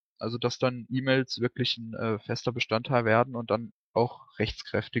interessant. Also dass dann E-Mails wirklich ein fester Bestandteil werden und dann auch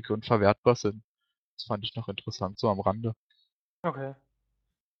rechtskräftig und verwertbar sind. Das fand ich noch interessant, so am Rande. Okay.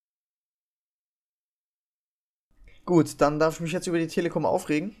 Gut, dann darf ich mich jetzt über die Telekom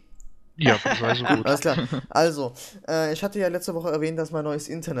aufregen. Ja, sei so gut. Alles klar. Also, ich hatte ja letzte Woche erwähnt, dass mein neues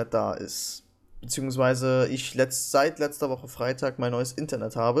Internet da ist. Beziehungsweise ich seit letzter Woche Freitag mein neues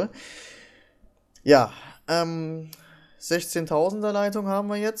Internet habe. Ja, 16.000er Leitung haben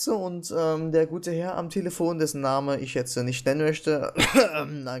wir jetzt und der gute Herr am Telefon, dessen Name ich jetzt nicht nennen möchte,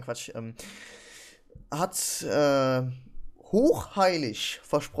 nein, Quatsch, hat hochheilig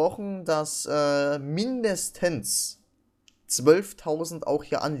versprochen, dass mindestens 12.000 auch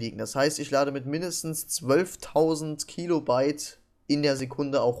hier anliegen. Das heißt, ich lade mit mindestens 12.000 Kilobyte in der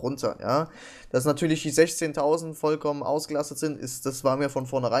Sekunde auch runter, ja. Dass natürlich die 16.000 vollkommen ausgelastet sind, das war mir von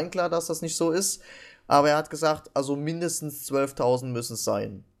vornherein klar, dass das nicht so ist. Aber er hat gesagt, also mindestens 12.000 müssen es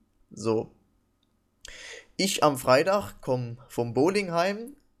sein. So. Ich am Freitag komme vom Bowling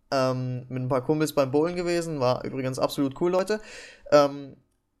heim, mit ein paar Kumpels beim Bowlen gewesen, war übrigens absolut cool, Leute.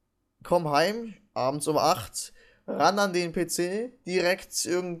 Komm heim, abends um 8, ran an den PC, direkt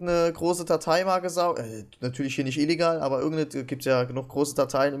irgendeine große Datei mal gesaugt. Natürlich hier nicht illegal, aber gibt ja genug große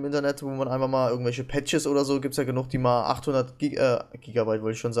Dateien im Internet, wo man einfach mal irgendwelche Patches oder so, gibt es ja genug, die mal 800 Gigabyte,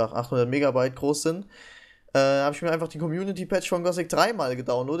 wollte ich schon sagen, 800 Megabyte groß sind. Habe ich mir einfach die Community-Patch von Gothic 3 mal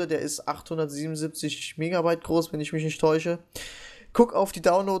gedownloadet. Der ist 877 Megabyte groß, wenn ich mich nicht täusche. Guck auf die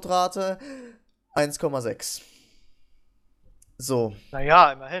Downloadrate, 1,6. So.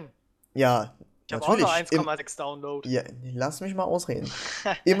 Naja, immerhin. Ja, Ich habe auch natürlich. nur 1,6 Download. Ja, lass mich mal ausreden.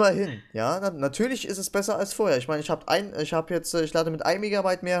 Immerhin, ja. Natürlich ist es besser als vorher. Ich meine, ich lade mit 1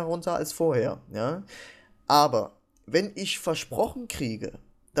 Megabyte mehr runter als vorher, ja. Aber wenn ich versprochen kriege,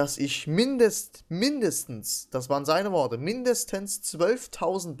 dass ich mindestens, das waren seine Worte, mindestens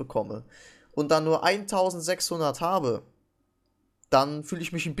 12.000 bekomme und dann nur 1.600 habe, dann fühle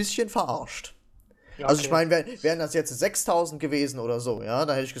ich mich ein bisschen verarscht. Ja, Also ich okay. meine, wären das jetzt 6.000 gewesen oder so, ja,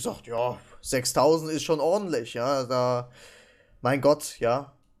 da hätte ich gesagt, ja, 6.000 ist schon ordentlich, ja, mein Gott,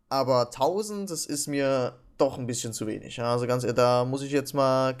 ja, aber 1.000, das ist mir doch ein bisschen zu wenig, ja, also ganz ehrlich, da muss ich jetzt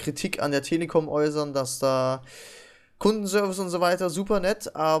mal Kritik an der Telekom äußern, dass da Kundenservice und so weiter, super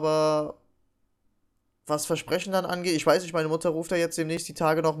nett, aber was Versprechen dann angeht, ich weiß nicht, meine Mutter ruft da jetzt demnächst die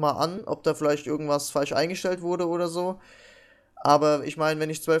Tage nochmal an, ob da vielleicht irgendwas falsch eingestellt wurde oder so. Aber ich meine, wenn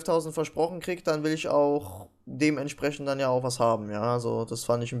ich 12.000 versprochen kriege, dann will ich auch dementsprechend dann ja auch was haben, ja. Also das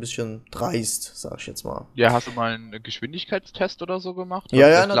fand ich ein bisschen dreist, sag ich jetzt mal. Ja, hast du mal einen Geschwindigkeitstest oder so gemacht? Ja,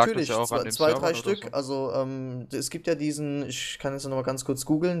 Weil ja, vielleicht lag das natürlich. ja auch an den Zwei, drei Servern oder Stück. so. Also, es gibt ja diesen, ich kann jetzt noch mal ganz kurz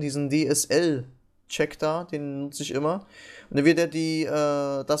googeln, diesen DSL-Check da, den nutze ich immer. Und da wird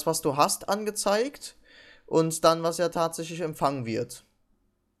ja das, was du hast, angezeigt und dann, was ja tatsächlich empfangen wird.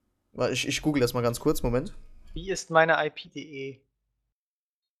 Ich google das mal ganz kurz, Moment. Wie ist meine IP.de?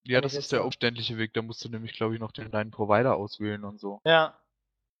 Ja, Kann das ich ist jetzt der so- umständliche Weg. Da musst du nämlich, glaube ich, noch deinen Provider auswählen und so. Ja.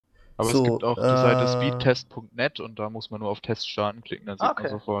 Aber es gibt So, auch die Seite speedtest.net und da muss man nur auf Test starten klicken, dann sieht man Okay.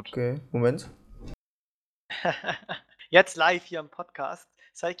 sofort. okay, Moment. Jetzt live hier im Podcast.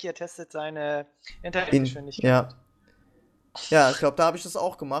 Saiki testet seine Internetgeschwindigkeit. Ja. Ja, ich glaube, da habe ich das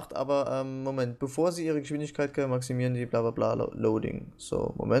auch gemacht, aber Moment, bevor sie ihre Geschwindigkeit können, maximieren die bla bla bla Loading.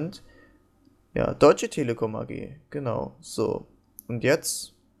 So, Moment. Ja, Deutsche Telekom AG, genau. So. Und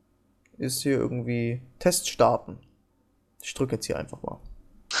jetzt ist hier irgendwie Test starten. Ich drücke jetzt hier einfach mal.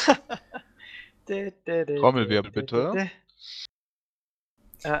 Trommelwirbel bitte.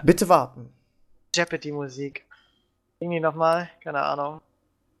 Bitte warten. Jeopardy-Musik. Irgendwie nochmal? Keine Ahnung.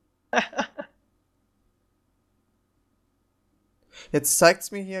 Jetzt zeigt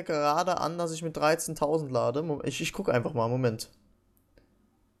es mir hier gerade an, dass ich mit 13.000 lade. Ich gucke einfach mal, Moment.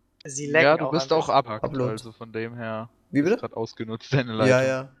 Sie lecken Ja, du auch bist ein auch bisschen. abhackt, Upload. also von dem her Wie ist bitte? gerade ausgenutzt deine Leitung. Ja,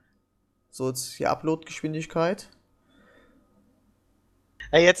 ja. So, jetzt die Upload-Geschwindigkeit.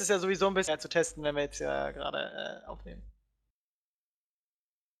 Ja, jetzt ist ja sowieso ein bisschen zu testen, wenn wir jetzt ja gerade aufnehmen.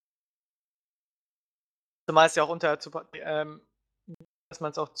 Zumal es ja auch dass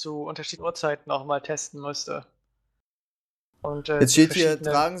man es auch zu unterschiedlichen Uhrzeiten auch mal testen müsste. Und, Jetzt zu steht hier,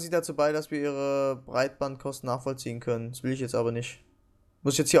 verschiedenen- tragen Sie dazu bei, dass wir Ihre Breitbandkosten nachvollziehen können. Das will ich jetzt aber nicht.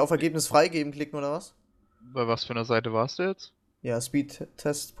 Muss ich jetzt hier auf Ergebnis freigeben klicken oder was? Bei was für einer Seite warst du jetzt? Ja,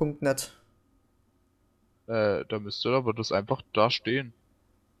 speedtest.net. Da müsste aber das einfach da stehen.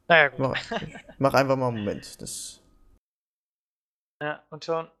 Naja, gut. Mach einfach mal einen Moment. Ja, und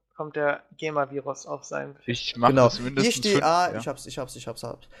schon kommt der GEMA-Virus auf sein. Ich mache Genau. das Hier mindestens steht, 5. Ja. ich hab's.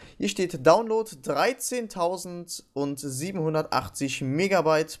 Hier steht Download 13.780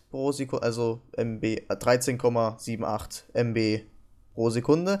 Megabyte pro Sekunde, also MB, 13,78 MB pro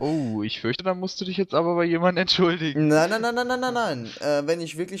Sekunde. Oh, ich fürchte, da musst du dich jetzt aber bei jemandem entschuldigen. Nein. Wenn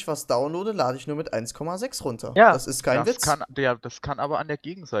ich wirklich was downloade, lade ich nur mit 1,6 runter. Ja. Das ist kein Witz. Das kann aber an der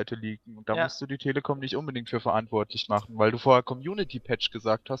Gegenseite liegen. Und da Ja. musst du die Telekom nicht unbedingt für verantwortlich machen, weil du vorher Community-Patch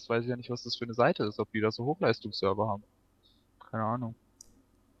gesagt hast, weiß ich ja nicht, was das für eine Seite ist, ob die da so Hochleistungsserver haben. Keine Ahnung.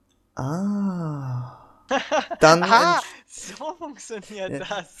 Dann, Aha, so funktioniert Ja.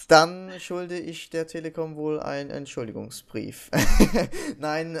 das. dann schulde ich der Telekom wohl einen Entschuldigungsbrief.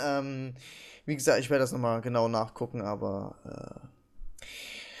 Nein, wie gesagt, ich werde das nochmal genau nachgucken, aber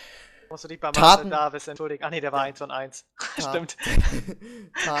Musst du dich bei Taten- Marcel Davis entschuldigen. Ah nee, der war 1 und 1. Stimmt.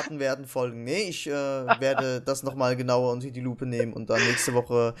 Taten werden folgen. Nee, ich werde das nochmal genauer unter die Lupe nehmen und dann nächste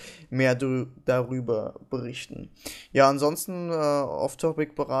Woche mehr darüber berichten. Ja, ansonsten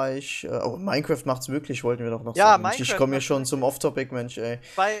Off-Topic-Bereich. Minecraft macht's wirklich, wollten wir doch noch Ja, sagen. Mensch, ich Minecraft komme hier macht's schon wirklich. zum Off-Topic, Mensch, ey.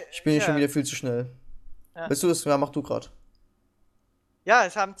 Ich bin hier schon wieder viel zu schnell. Ja. Weißt du das? Ja, mach du grad. Ja,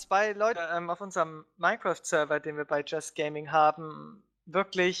 es haben 2 Leute auf unserem Minecraft-Server, den wir bei Just Gaming haben,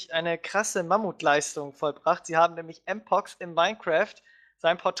 wirklich eine krasse Mammutleistung vollbracht. Sie haben nämlich Mpox in Minecraft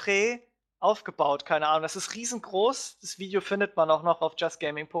sein Porträt aufgebaut. Keine Ahnung, das ist riesengroß. Das Video findet man auch noch auf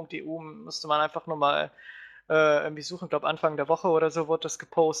JustGaming.eu. Müsste man einfach nur mal irgendwie suchen. Ich glaube, Anfang der Woche oder so wurde das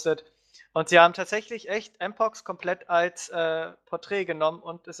gepostet. Und sie haben tatsächlich echt Mpox komplett als Porträt genommen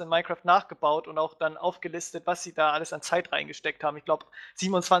und es in Minecraft nachgebaut und auch dann aufgelistet, was sie da alles an Zeit reingesteckt haben. Ich glaube,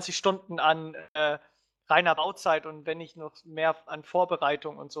 27 Stunden an reiner Bauzeit und wenn nicht noch mehr an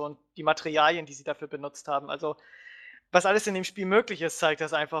Vorbereitung und so und die Materialien, die sie dafür benutzt haben. Also, was alles in dem Spiel möglich ist, zeigt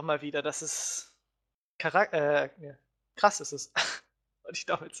das einfach mal wieder. Das ist krass ist es, wollte ich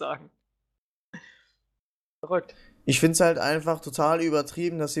damit sagen. Verrückt. Ich finde es halt einfach total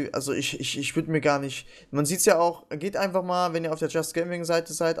übertrieben, dass sie, also ich würde mir gar nicht, man sieht es ja auch, geht einfach mal, wenn ihr auf der Just Gaming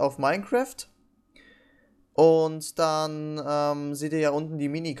Seite seid, auf Minecraft und dann seht ihr ja unten die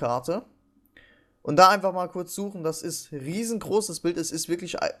Minikarte und da einfach mal kurz suchen, das ist riesengroßes Bild, es ist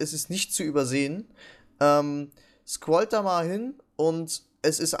wirklich, es ist nicht zu übersehen, scrollt da mal hin und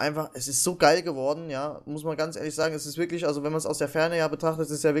es ist einfach, es ist so geil geworden, ja, muss man ganz ehrlich sagen, es ist wirklich, also wenn man es aus der Ferne ja betrachtet,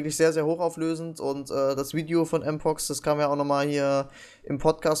 ist es ja wirklich sehr, sehr hochauflösend und das Video von Mpox, das kann man ja auch nochmal hier im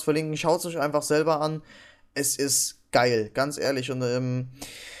Podcast verlinken, schaut es euch einfach selber an, es ist geil, ganz ehrlich. Und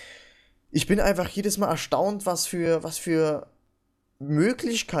ich bin einfach jedes Mal erstaunt, was für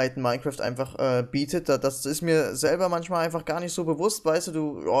Möglichkeiten Minecraft einfach bietet. Das ist mir selber manchmal einfach gar nicht so bewusst. Weißt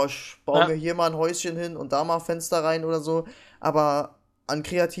du, ich baue mir Ja, hier mal ein Häuschen hin und da mal Fenster rein oder so. Aber an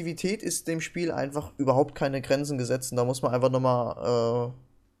Kreativität ist dem Spiel einfach überhaupt keine Grenzen gesetzt. Und da muss man einfach nochmal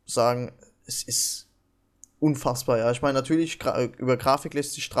sagen, es ist unfassbar. Ja, ich meine, natürlich, über Grafik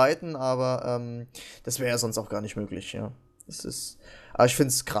lässt sich streiten, aber das wäre ja sonst auch gar nicht möglich. Ja, aber ich finde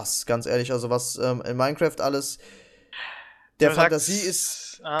es krass, ganz ehrlich. Also was in Minecraft alles der du Fantasie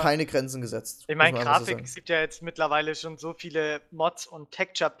ist sagst, keine Grenzen gesetzt, ich muss meine, man einfach so Grafik, sagen. es gibt ja jetzt mittlerweile schon so viele Mods und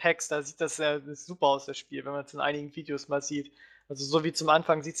Texture Packs, da sieht das ja super aus, das Spiel, wenn man es in einigen Videos mal sieht. Also so wie zum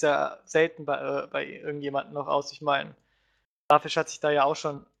Anfang sieht es ja selten bei irgendjemandem noch aus. Ich meine, grafisch hat sich da ja auch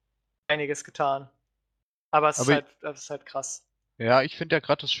schon einiges getan. Aber Aber es ist halt krass. ja, ich finde ja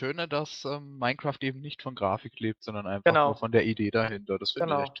gerade das Schöne, dass Minecraft eben nicht von Grafik lebt, sondern einfach nur Genau, von der Idee dahinter. Das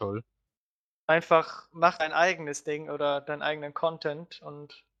finde ich echt genau. toll. Einfach mach dein eigenes Ding oder deinen eigenen Content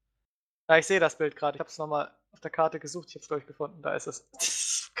und ja, ich sehe das Bild gerade. Ich habe es nochmal auf der Karte gesucht. Ich habe es, glaube ich, gefunden. Da ist es. Das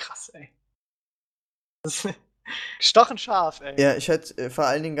ist krass, ey. Das ist gestochen scharf, ey. Ja, ich hätte vor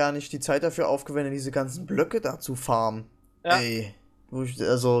allen Dingen gar nicht die Zeit dafür aufgewendet, diese ganzen Blöcke da zu farmen. Ja, Ey.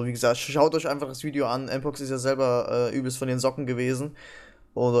 Also, wie gesagt, schaut euch einfach das Video an. Mpox ist ja selber übelst von den Socken gewesen.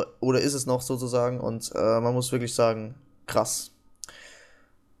 Oder ist es noch sozusagen. Und man muss wirklich sagen, krass.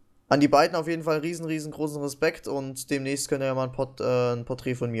 An die beiden auf jeden Fall riesengroßen Respekt und demnächst könnt ihr ja mal ein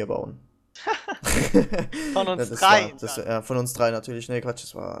Porträt von mir bauen. von Ja, uns dreien dann. von uns drei natürlich. Ne, Quatsch,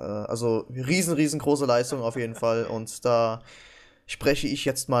 das war also riesengroße Leistung auf jeden Fall und da spreche ich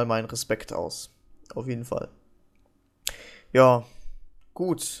jetzt mal meinen Respekt aus. Auf jeden Fall. Ja,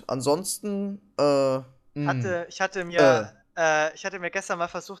 gut. Ansonsten, äh, Ich hatte mir gestern mal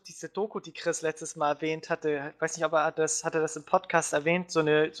versucht, diese Doku, die Chris letztes Mal erwähnt hatte, ich weiß nicht, ob er hatte das im Podcast erwähnt,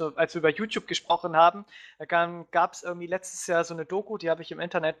 als wir über YouTube gesprochen haben, da gab es irgendwie letztes Jahr so eine Doku, die habe ich im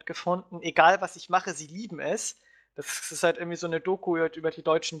Internet gefunden, egal was ich mache, sie lieben es. Das ist halt irgendwie so eine Doku über die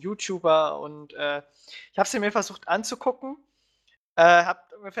deutschen YouTuber und ich habe sie mir versucht anzugucken, habe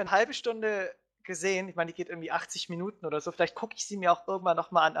ungefähr eine halbe Stunde gesehen. Ich meine, die geht irgendwie 80 Minuten oder so. Vielleicht gucke ich sie mir auch irgendwann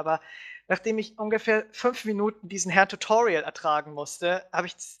nochmal an. Aber nachdem ich ungefähr 5 Minuten diesen Herrn Tutorial ertragen musste, habe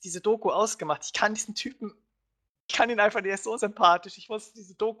ich diese Doku ausgemacht. Ich kann diesen Typen, ich kann ihn einfach, der ist so sympathisch. Ich musste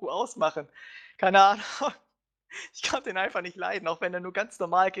diese Doku ausmachen. Keine Ahnung. Ich konnte ihn einfach nicht leiden, auch wenn er nur ganz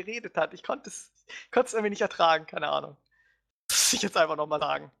normal geredet hat. Ich konnte es irgendwie nicht ertragen. Keine Ahnung. Das muss ich jetzt einfach nochmal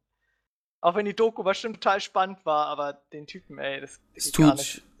sagen. Auch wenn die Doku bestimmt total spannend war, aber den Typen, ey, das es geht gar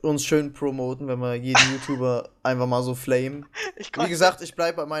nicht. tut uns schön promoten, wenn wir jeden YouTuber einfach mal so flamen. Ich Wie konnte. gesagt, ich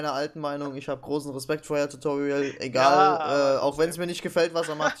bleibe bei meiner alten Meinung. Ich habe großen Respekt vor Herr Tutorial. Ja, Egal, aber auch wenn es mir nicht gefällt, was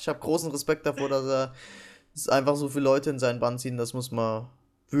er macht. Ich habe großen Respekt davor, dass er einfach so viele Leute in seinen Bann ziehen. Das muss man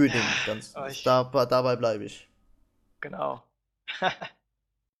würdigen. Dabei bleibe ich. Genau.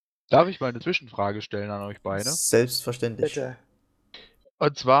 Darf ich mal eine Zwischenfrage stellen an euch beide? Selbstverständlich. Bitte.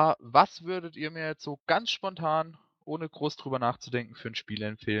 Und zwar, was würdet ihr mir jetzt so ganz spontan, ohne groß drüber nachzudenken, für ein Spiel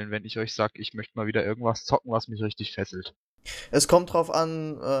empfehlen, wenn ich euch sage, ich möchte mal wieder irgendwas zocken, was mich richtig fesselt? Es kommt drauf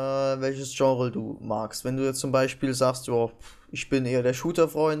an, welches Genre du magst. Wenn du jetzt zum Beispiel sagst, jo, ich bin eher der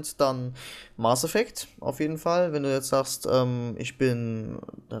Shooter-Freund, dann Mass Effect auf jeden Fall. Wenn du jetzt sagst, ich bin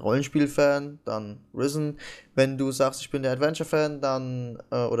der Rollenspiel-Fan, dann Risen. Wenn du sagst, ich bin der Adventure-Fan, dann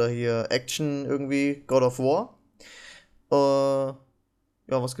oder hier Action irgendwie, God of War.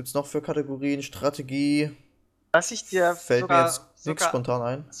 Ja, was gibt's noch für Kategorien? Strategie. Was ich dir Fällt mir jetzt nichts sogar spontan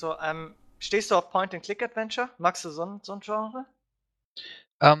ein. so, stehst du auf Point-and-Click-Adventure? Magst du so ein Genre?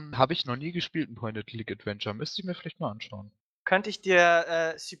 Habe ich noch nie gespielt, ein Point-and-Click-Adventure. Müsste ich mir vielleicht mal anschauen. Könnte ich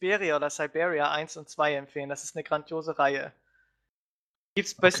dir Siberia oder Siberia 1 und 2 empfehlen. Das ist eine grandiose Reihe.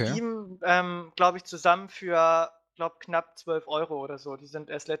 Gibt's bei Okay. Steam, glaube ich, zusammen für, knapp 12 Euro oder so. Die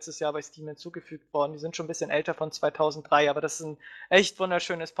sind erst letztes Jahr bei Steam hinzugefügt worden. Die sind schon ein bisschen älter, von 2003, aber das ist ein echt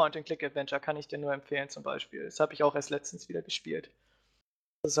wunderschönes Point-and-Click-Adventure, kann ich dir nur empfehlen zum Beispiel. Das habe ich auch erst letztens wieder gespielt.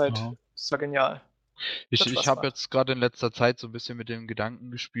 Das ist halt, Ja. das war genial. Ich, Hat ich Spaß habe gemacht. jetzt gerade in letzter Zeit so ein bisschen mit dem Gedanken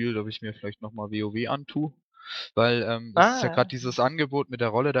gespielt, ob ich mir vielleicht nochmal WoW antue. Weil es ist ja Ah, gerade dieses Angebot mit der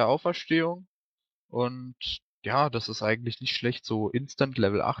Rolle der Auferstehung. Und ja, das ist eigentlich nicht schlecht. So Instant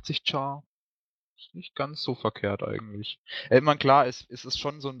Level 80 Char. Ist nicht ganz so verkehrt eigentlich. Ich meine, klar, es ist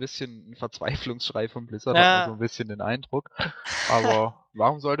schon so ein bisschen ein Verzweiflungsschrei von Blizzard, hat man so ein ja. bisschen den Eindruck. Aber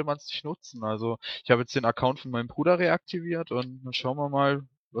warum sollte man es nicht nutzen? Also, ich habe jetzt den Account von meinem Bruder reaktiviert und dann schauen wir mal,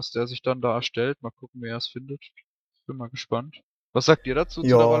 was der sich dann da erstellt. Mal gucken, wer es findet. Bin mal gespannt. Was sagt ihr dazu, zu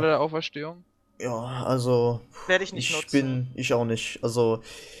der Rolle Ja, der Auferstehung? ja, also Werde ich nicht nutzen. ich auch nicht. Also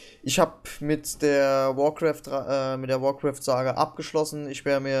Ich habe mit der Warcraft-Saga abgeschlossen. Ich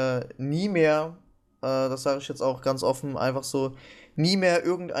werde mir nie mehr, das sage ich jetzt auch ganz offen, einfach so, nie mehr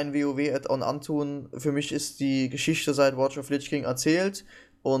irgendein WoW-Add-on antun. Für mich ist die Geschichte seit Watch of Lich King erzählt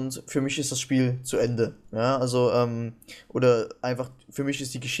und für mich ist das Spiel zu Ende. Ja, also, oder einfach, für mich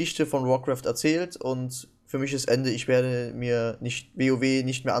ist die Geschichte von Warcraft erzählt und für mich ist Ende. Ich werde mir nicht WoW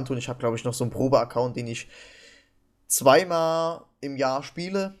nicht mehr antun. Ich habe, glaube ich, noch so einen Probe-Account, den ich zweimal im Jahr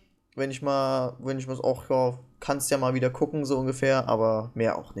spiele. Wenn ich mal auch, ja, kannst ja mal wieder gucken, so ungefähr, aber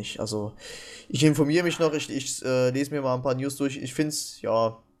mehr auch nicht. Also, ich informiere mich noch, ich lese mir mal ein paar News durch. Ich finde es,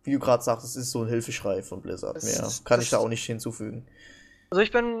 ja, wie du gerade sagst, es ist so ein Hilfeschrei von Blizzard. Mehr kann ich da auch nicht hinzufügen. Also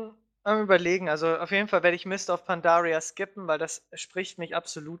ich bin am Überlegen, also auf jeden Fall werde ich Mist of Pandaria skippen, weil das spricht mich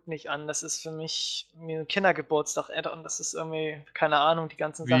absolut nicht an. Das ist für mich wie ein Kindergeburtstag-Add-on. Das ist irgendwie, keine Ahnung, die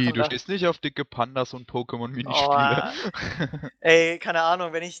ganzen Wie, Sachen du da. stehst nicht auf dicke Pandas und Oh, Pokémon-Minispiele? ey, keine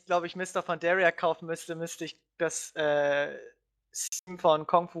Ahnung, wenn ich, glaube ich, Mist of Pandaria kaufen müsste, müsste ich das Theme von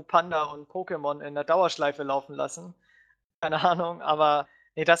Kung Fu Panda und Pokémon in der Dauerschleife laufen lassen. Keine Ahnung, aber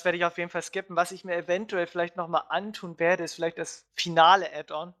nee, das werde ich auf jeden Fall skippen. Was ich mir eventuell vielleicht nochmal antun werde, ist vielleicht das finale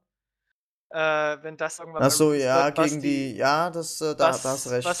Add-on. Wenn das irgendwann mal Achso, released ja, wird, gegen die, ja, da hast was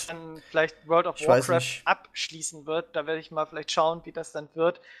recht. dann vielleicht World of Ich weiß Warcraft nicht. abschließen wird. Da werde ich mal vielleicht schauen, wie das dann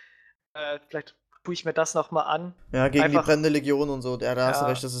wird. Vielleicht tue ich mir das nochmal an. Ja, gegen die Einfach, brennende Legion und so. Ja, da hast du ja,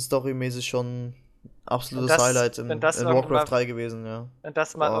 recht, das ist storymäßig schon ein wenn absolutes Highlight wenn in das Warcraft irgendwann 3 gewesen, ja. wenn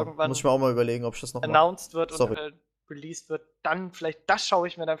das mal Boah, muss ich irgendwann mir auch mal überlegen, ob ich das noch mache. announced wird und Sorry. released wird, dann vielleicht, das schaue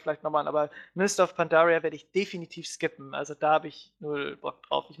ich mir dann vielleicht nochmal an, aber Mist of Pandaria werde ich definitiv skippen, also da habe ich null Bock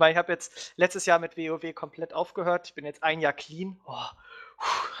drauf. Ich meine, ich habe jetzt letztes Jahr mit WoW komplett aufgehört, ich bin jetzt ein Jahr clean,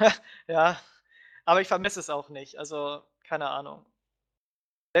 ja, aber ich vermisse es auch nicht, also keine Ahnung.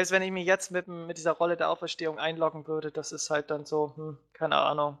 Selbst wenn ich mich jetzt mit dieser Rolle der Auferstehung einloggen würde, das ist halt dann so, keine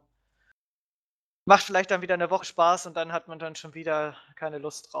Ahnung. Macht vielleicht dann wieder eine Woche Spaß und dann hat man dann schon wieder keine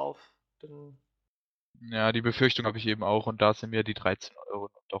Lust drauf. Dann Ja, die Befürchtung habe ich eben auch und da sind mir die 13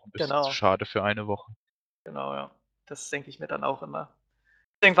 Euro doch ein bisschen zu genau. schade für eine Woche. Genau, ja. Das denke ich mir dann auch immer.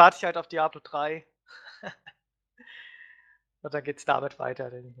 Deswegen warte ich halt auf Diablo 3. Und dann geht's damit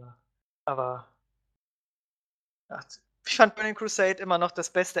weiter, denke ich mal. Aber ja, ich fand Burning Crusade immer noch das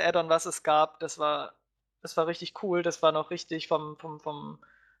beste Add-on, was es gab. Das war richtig cool. Das war noch richtig von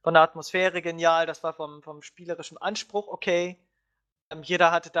der Atmosphäre genial. Das war vom spielerischen Anspruch okay.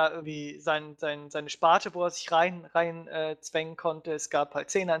 Jeder hatte da irgendwie seine Sparte, wo er sich rein zwängen konnte. Es gab halt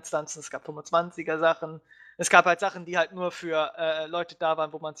 10er-Instanzen, es gab 25er-Sachen. Es gab halt Sachen, die halt nur für Leute da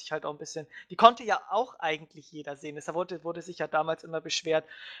waren, wo man sich halt auch ein bisschen. Die konnte ja auch eigentlich jeder sehen. Es wurde sich ja damals immer beschwert,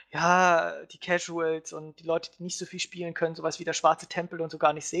 ja, die Casuals und die Leute, die nicht so viel spielen können, sowas wie der Schwarze Tempel und so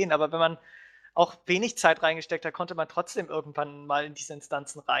gar nicht sehen. Aber wenn man auch wenig Zeit reingesteckt hat, konnte man trotzdem irgendwann mal in diese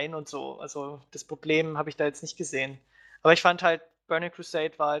Instanzen rein und so. Also das Problem habe ich da jetzt nicht gesehen. Aber ich fand halt, Burning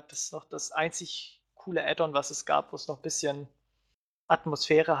Crusade war halt noch das einzig coole Add-on, was es gab, wo es noch ein bisschen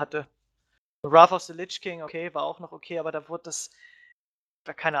Atmosphäre hatte. Wrath of the Lich King, okay, war auch noch okay, aber da wurde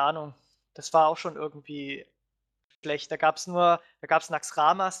keine Ahnung, das war auch schon irgendwie schlecht. Da gab's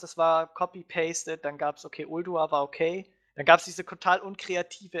Naxxramas, das war copy-pasted, dann gab's, okay, Ulduar war okay. Dann gab's diese total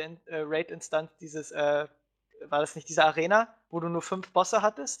unkreative Raid-Instanz, war das nicht diese Arena, wo du nur 5 Bosse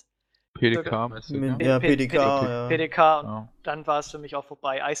hattest? PDK-mäßig, ja? Ja, PDK, P ja. PDK und Ja. dann war es für mich auch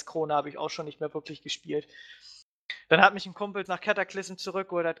vorbei. Eiskrone habe ich auch schon nicht mehr wirklich gespielt. Dann hat mich ein Kumpel nach Cataclysm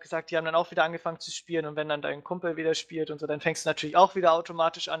zurückgeholt, hat gesagt, die haben dann auch wieder angefangen zu spielen und wenn dann dein Kumpel wieder spielt und so, dann fängst du natürlich auch wieder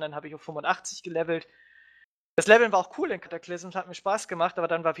automatisch an. Dann habe ich auf 85 gelevelt. Das Leveln war auch cool in Cataclysm, hat mir Spaß gemacht, aber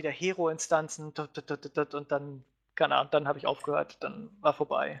dann war wieder Hero-Instanzen und dann, keine Ahnung, dann habe ich aufgehört, dann war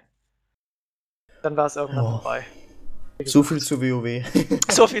vorbei. Dann war es irgendwann Oh. vorbei. So viel zu WoW.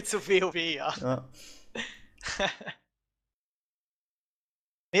 So viel zu WoW, ja. Ja.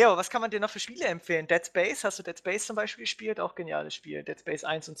 Nee, aber was kann man dir noch für Spiele empfehlen? Dead Space, hast du Dead Space zum Beispiel gespielt? Auch geniales Spiel. Dead Space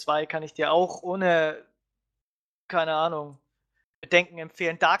 1 und 2 kann ich dir auch ohne, keine Ahnung, Bedenken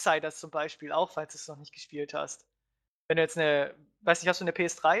empfehlen. Darksiders zum Beispiel auch, falls du es noch nicht gespielt hast. Wenn du jetzt weiß nicht, hast du eine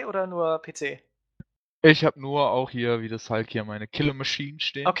PS3 oder nur PC? Ich habe nur auch hier, wie das Hulk hier, meine Killer Machine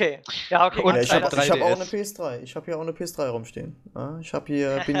stehen. Okay, ja, okay. Und Ja, ich habe Darksiders- hab auch eine 3DS. PS3. Ich habe hier auch eine PS3 rumstehen.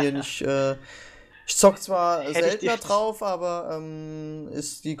 Ja, bin hier nicht. Ich zock zwar Hätte ich seltener dir- drauf, aber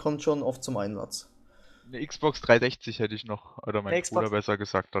die kommt schon oft zum Einsatz. Eine Xbox 360 hätte ich noch, oder mein Eine Bruder Xbox- besser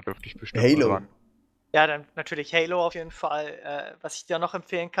gesagt, da dürfte ich bestimmt Halo. mal dran. Ja, dann natürlich Halo auf jeden Fall. Was ich dir noch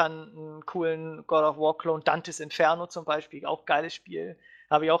empfehlen kann, einen coolen God of War Clone, Dantes Inferno zum Beispiel, auch geiles Spiel.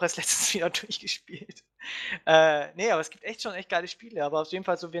 Habe ich auch erst letztens wieder durchgespielt. Nee, aber es gibt echt geile Spiele. Aber auf jeden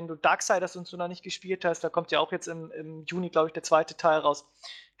Fall, so wenn du Darksiders und so noch nicht gespielt hast, da kommt ja auch jetzt im Juni, glaube ich, der zweite Teil raus.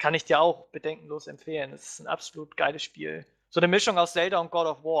 kann ich dir auch bedenkenlos empfehlen. Es ist ein absolut geiles Spiel. So eine Mischung aus Zelda und God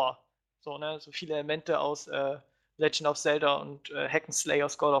of War. So, ne? So viele Elemente aus Legend of Zelda und Hack and Slay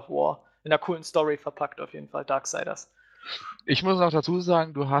aus God of War. In einer coolen Story verpackt auf jeden Fall, Darksiders. Ich muss noch dazu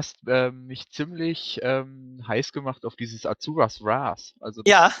sagen, du hast mich ziemlich heiß gemacht auf dieses Azuras Wrath. Also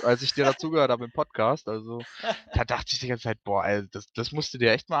Ja. als ich dir dazugehört habe im Podcast, also da dachte ich die ganze Zeit, boah, ey, das musst du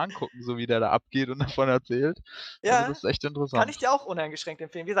dir echt mal angucken, so wie der da abgeht und davon erzählt. Also Ja, das ist echt kann interessant. ich dir auch uneingeschränkt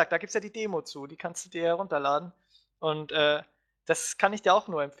empfehlen. Wie gesagt, da gibt es ja die Demo zu, die kannst du dir herunterladen. Und das kann ich dir auch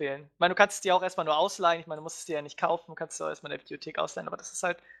nur empfehlen. Ich meine, du kannst es dir auch erstmal nur ausleihen. Ich meine, du musst es dir ja nicht kaufen, du kannst es auch erstmal in der Bibliothek ausleihen. Aber das ist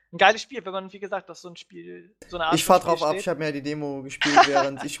halt ein geiles Spiel, wenn man, wie gesagt, auf so ein Spiel, so eine Art Ich fahr von Spiel drauf ab, steht. ich habe mir ja die Demo gespielt,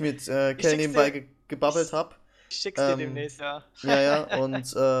 während ich mit Kel schick's nebenbei dir- gebabbelt habe. Ich schick's dir demnächst, ja. Ja,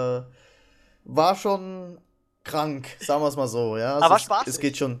 und war schon krank, sagen wir es mal so, ja. Also Aber es spaßig.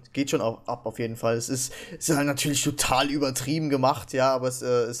 geht schon auch ab, auf jeden Fall. Es ist halt natürlich total übertrieben gemacht, ja, aber es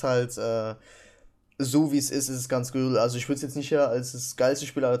ist halt so wie es ist ganz cool. Also ich würde es jetzt nicht als das geilste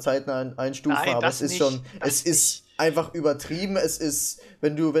Spiel aller Zeiten einstufen, Nein, aber das es ist nicht, schon, das es ist einfach übertrieben. Es ist,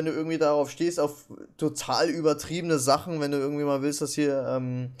 wenn du irgendwie darauf stehst, auf total übertriebene Sachen, wenn du irgendwie mal willst, dass hier,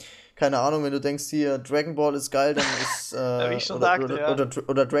 keine Ahnung, wenn du denkst, hier Dragon Ball ist geil, dann ist, wie ich schon sagte, ja.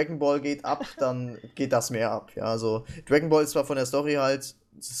 oder Dragon Ball geht ab, dann geht das mehr ab. Ja, also Dragon Ball ist zwar von der Story halt,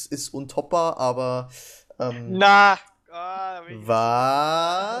 es ist untoppbar, aber Na! da bin ich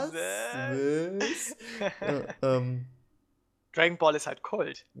was? Was? Dragon Ball ist halt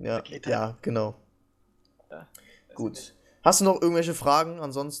Kult. Ja, Geht halt. ja, genau. Ja, Gut. Hast du noch irgendwelche Fragen?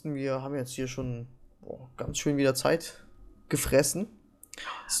 Ansonsten, wir haben jetzt hier schon ganz schön wieder Zeit gefressen.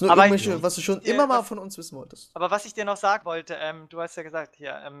 Das ist nur Aber irgendwelche, was du schon immer mal von uns wissen wolltest. Aber was ich dir noch sagen wollte, du hast ja gesagt,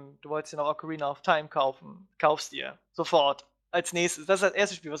 hier, du wolltest dir noch Ocarina of Time kaufen. Kaufst dir. Sofort. Als nächstes. Das ist das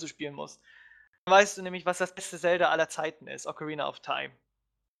erste Spiel, was du spielen musst. Dann weißt du nämlich, was das beste Zelda aller Zeiten ist. Ocarina of Time.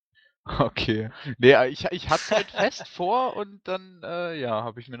 Okay. Nee, ich hatte es halt fest vor und dann, ja,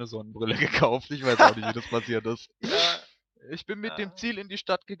 habe ich mir eine Sonnenbrille gekauft. Ich weiß auch nicht, wie das passiert ist. Ja. Ich bin mit dem Ziel in die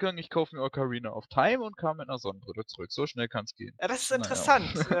Stadt gegangen, ich kaufe mir Ocarina of Time und kam mit einer Sonnenbrille zurück. So schnell kann es gehen. Ja, das ist Naja.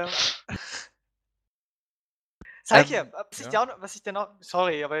 interessant. Zeig hier, ja. was ich dir noch.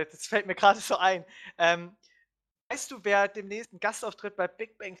 Sorry, aber jetzt fällt mir gerade so ein. Weißt du, wer demnächst einen Gastauftritt bei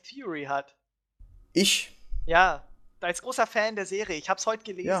Big Bang Theory hat? Ich? Ja, als großer Fan der Serie. Ich hab's heute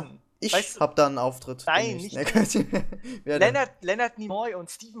gelesen. Ja, ich Weißt du- hab da einen Auftritt. Nein, demnächst. nicht Wer denn? Leonard Nimoy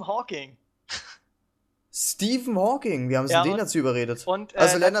und Stephen Hawking. Stephen Hawking, wie haben sie Ja, den und- dazu überredet? Und,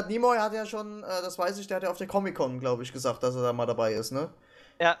 Also Leonard Nimoy hat ja schon, das weiß ich, der hat ja auf der Comic-Con, glaube ich, gesagt, dass er da mal dabei ist, ne?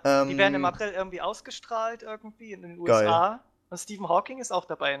 ja, die werden im April irgendwie ausgestrahlt irgendwie in den USA. Und Stephen Hawking ist auch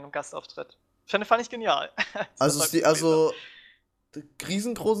dabei in einem Gastauftritt. Fand ich genial. Also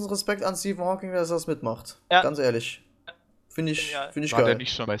riesengroßen Respekt an Stephen Hawking, dass er das mitmacht. Ja. Ganz ehrlich. Finde ich Genial. War geil. der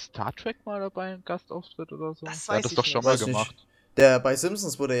nicht schon bei Star Trek mal dabei, ein Gastauftritt oder so? Das Der hat weiß das ich doch schon nicht. mal Weiß nicht. gemacht. Der bei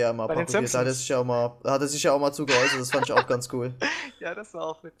Simpsons wurde ja immer Bei den parodiert, da hat er Simpsons. sich ja auch mal zu geäußert, das fand ich auch ganz cool. Ja, das war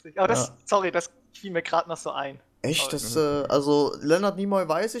auch witzig. Aber Ja. das fiel mir gerade noch so ein. Echt? Sorry. Also Leonard Nimoy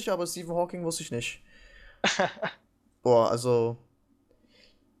weiß ich, aber Stephen Hawking wusste ich nicht. Boah, also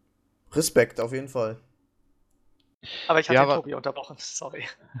Respekt auf jeden Fall. Aber ich hatte Ja, den aber- Tobi unterbrochen, sorry.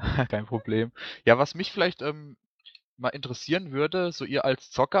 Kein Problem. Ja, was mich vielleicht mal interessieren würde, so ihr als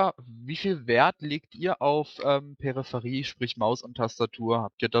Zocker, wie viel Wert legt ihr auf Peripherie, sprich Maus und Tastatur?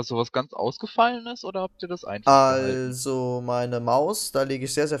 Habt ihr da sowas ganz Ausgefallenes oder habt ihr das einfach gehalten? Also meine Maus, da lege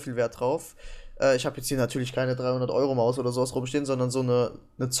ich sehr, sehr viel Wert drauf. Ich habe jetzt hier natürlich keine 300-Euro-Maus oder sowas rumstehen, sondern so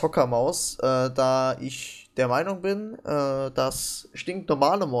eine Zockermaus, da ich der Meinung bin, dass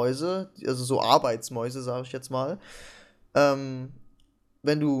stinknormale Mäuse, also so Arbeitsmäuse, sage ich jetzt mal,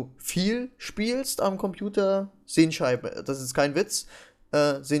 wenn du viel spielst am Computer, Sehenscheiben, das ist kein Witz,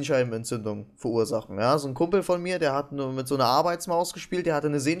 Sehenscheibenentzündung verursachen. Ja? So ein Kumpel von mir, der hat nur mit so einer Arbeitsmaus gespielt, der hatte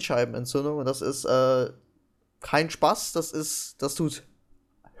eine Sehenscheibenentzündung und das ist kein Spaß, das tut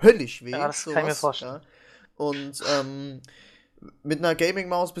höllisch weh. Ja, das kann ich mir vorstellen. Ja? Und mit einer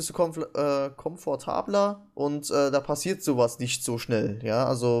Gaming-Maus bist du komfortabler und da passiert sowas nicht so schnell. Ja,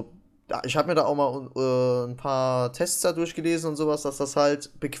 also ich habe mir da auch mal ein paar Tests da durchgelesen und sowas, dass das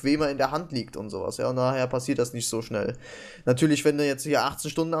halt bequemer in der Hand liegt und sowas. Ja, und daher passiert das nicht so schnell. Natürlich, wenn du jetzt hier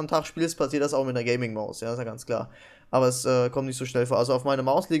 18 Stunden am Tag spielst, passiert das auch mit einer Gaming-Maus. Ja, ist ja ganz klar. Aber es kommt nicht so schnell vor. Also auf meine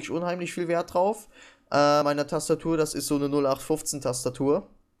Maus lege ich unheimlich viel Wert drauf. Meine Tastatur, das ist so eine 0815-Tastatur.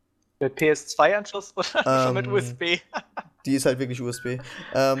 Mit PS2-Anschluss oder schon mit USB? Die ist halt wirklich USB.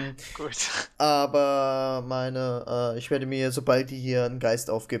 Gut. Aber ich werde mir, sobald die hier einen Geist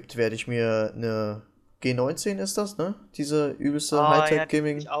aufgibt, werde ich mir eine G19 ist das, ne? Diese übelste Ja, die will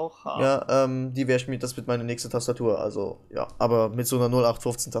Hightech-Gaming. ich auch haben. Ja, die wäre ich mir, das wird meine nächste Tastatur, also ja. Aber mit so einer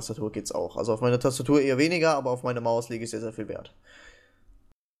 0815-Tastatur geht's auch. Also auf meine Tastatur eher weniger, aber auf meine Maus lege ich sehr, sehr viel Wert.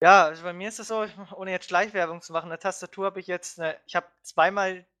 Ja, also bei mir ist es so, ohne jetzt Schleichwerbung zu machen, eine Tastatur habe ich jetzt, ich habe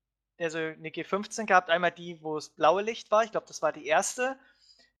zweimal also eine G15 gehabt, einmal die, wo es blaue Licht war, ich glaube, das war die erste,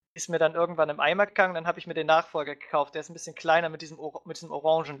 ist mir dann irgendwann im Eimer gegangen, dann habe ich mir den Nachfolger gekauft, der ist ein bisschen kleiner mit diesem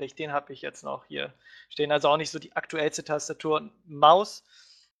Orangenlicht, den habe ich jetzt noch hier stehen, also auch nicht so die aktuellste Tastatur. Und Maus,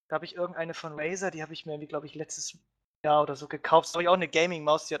 da habe ich irgendeine von Razer, die habe ich mir, glaube ich, letztes Jahr oder so gekauft, das habe ich auch eine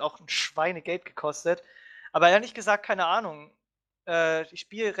Gaming-Maus, die hat auch ein Schweinegeld gekostet, aber ehrlich gesagt, keine Ahnung. Ich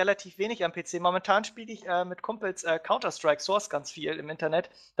spiele relativ wenig am PC. Momentan spiele ich mit Kumpels Counter-Strike Source ganz viel im Internet.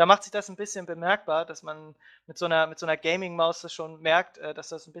 Da macht sich das ein bisschen bemerkbar, dass man mit so einer Gaming-Maus das schon merkt, dass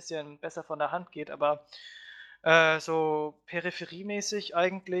das ein bisschen besser von der Hand geht. Aber so peripheriemäßig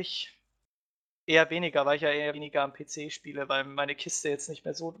eigentlich eher weniger, weil ich ja eher weniger am PC spiele, weil meine Kiste jetzt nicht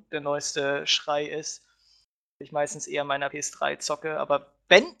mehr so der neueste Schrei ist. Ich meistens eher meiner PS3 zocke. Aber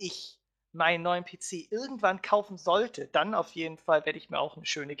wenn ich meinen neuen PC irgendwann kaufen sollte, dann auf jeden Fall werde ich mir auch eine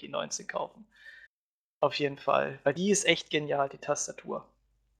schöne G19 kaufen. Auf jeden Fall. Weil die ist echt genial, die Tastatur.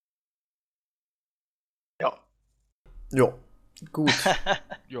 Ja. Jo, gut.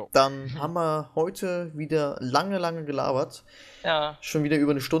 Jo. Dann haben wir heute wieder lange gelabert. Ja. Schon wieder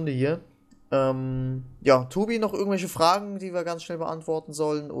über eine Stunde hier. Ja, Tobi, noch irgendwelche Fragen, die wir ganz schnell beantworten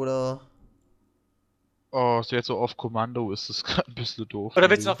sollen, oder? Oh, ist jetzt so auf Kommando ist das gerade ein bisschen doof. Oder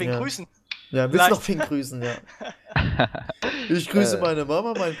willst du noch wen Ja. grüßen? Ja, willst du noch Vielleicht. wen grüßen, ja. Ich grüße meine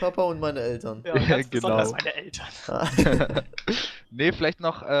Mama, meinen Papa und meine Eltern. Ja, ganz Genau. besonders meine Eltern. Nee, vielleicht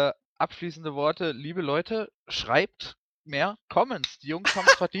noch abschließende Worte. Liebe Leute, schreibt mehr Comments. Die Jungs haben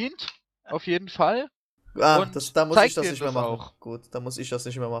es verdient. Auf jeden Fall. Und Da muss zeigt ich das denen nicht mehr das machen. auch. Gut, da muss ich das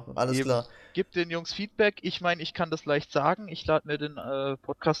nicht mehr machen. Alles Eben. klar. Gebt den Jungs Feedback. Ich meine, ich kann das leicht sagen. Ich lade mir den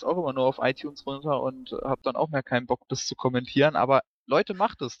Podcast auch immer nur auf iTunes runter und habe dann auch mehr keinen Bock, das zu kommentieren. Aber Leute,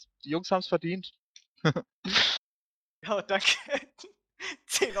 macht es. Die Jungs haben es verdient. Ja, danke.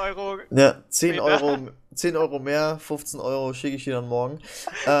 10 Euro. Ja, 10 später. 10 Euro mehr, 15 Euro schicke ich dir dann morgen.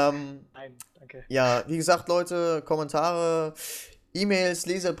 Nein, danke. Ja, wie gesagt, Leute, Kommentare, E-Mails,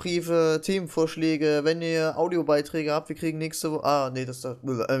 Leserbriefe, Themenvorschläge, wenn ihr Audiobeiträge habt, wir kriegen nächste Woche.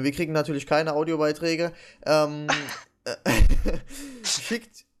 Wir kriegen natürlich keine Audiobeiträge.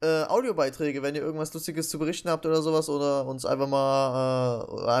 Schickt Audiobeiträge, wenn ihr irgendwas Lustiges zu berichten habt oder sowas, oder uns einfach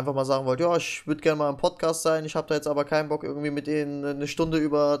mal sagen wollt, ja, ich würde gerne mal im Podcast sein, ich habe da jetzt aber keinen Bock, irgendwie mit denen eine Stunde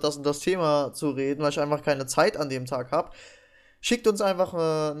über das und das Thema zu reden, weil ich einfach keine Zeit an dem Tag habe. Schickt uns einfach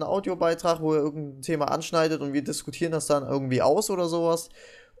einen Audiobeitrag, wo ihr irgendein Thema anschneidet und wir diskutieren das dann irgendwie aus oder sowas.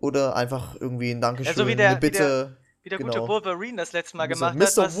 Oder einfach irgendwie ein Dankeschön, Ja, so wie eine Bitte. wie der genau. gute Wolverine das letzte Mal gemacht Mr.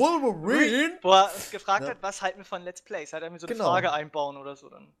 hat. was- Wolverine! Wo er uns gefragt Ja. hat, was halten wir von Let's Plays? Hat er mir so eine Genau. Frage einbauen oder so.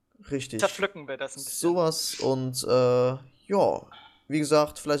 Dann Richtig. zerpflücken wir das ein bisschen. Sowas und ja, wie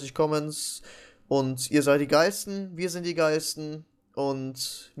gesagt, fleißig Comments und ihr seid die Geilsten, wir sind die Geilsten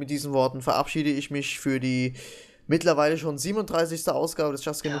und mit diesen Worten verabschiede ich mich für die mittlerweile schon 37. Ausgabe des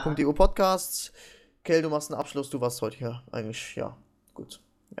JustGaming.eu Podcasts. Kell, du machst einen Abschluss, du warst heute hier eigentlich, ja, gut.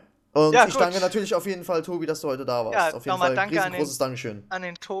 Ja. Und Ja, ich gut. danke natürlich auf jeden Fall, Tobi, dass du heute da warst. Ja, auf jeden nochmal Fall danke an riesengroßes Dankeschön. An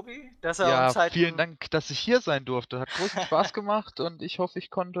den Tobi, dass er Ja, uns halt. vielen Dank, dass ich hier sein durfte. Hat großen Spaß gemacht und ich hoffe, ich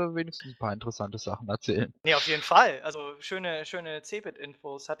konnte wenigstens ein paar interessante Sachen erzählen. Nee, auf jeden Fall. Also schöne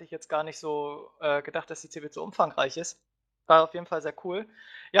CeBIT-Infos. Hatte ich jetzt gar nicht so gedacht, dass die CeBIT so umfangreich ist. War auf jeden Fall sehr cool.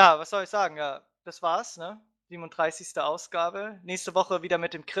 Ja, was soll ich sagen? Ja, das war's, ne? 37. Ausgabe. Nächste Woche wieder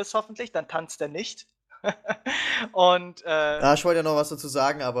mit dem Chris hoffentlich, dann tanzt er nicht. Und Ja, ich wollte ja noch was dazu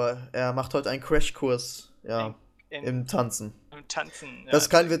sagen, aber er macht heute einen Crashkurs, ja, im Tanzen. im Tanzen. Das ist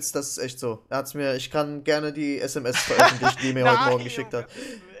kein Witz, das ist echt so. Ich kann gerne die SMS veröffentlichen, die er mir heute Morgen geschickt hat.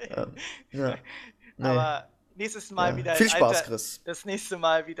 Ja. Nee. Aber nächstes Mal Ja. wieder Viel in Spaß, alter, Chris. das nächste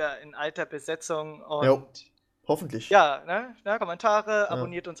Mal wieder in alter Besetzung und Jo. Hoffentlich. ja, ne? Kommentare, Ja.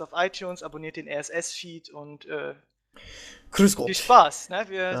 abonniert uns auf iTunes, abonniert den RSS-Feed und Grüß Gott. viel Spaß, ne?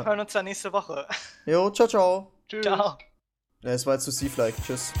 Wir Ja. hören uns dann nächste Woche. Jo, ciao, ciao. Tschüss. Ciao. Ja, es war jetzt zu Steve-like.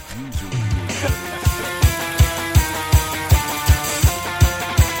 Tschüss. YouTube.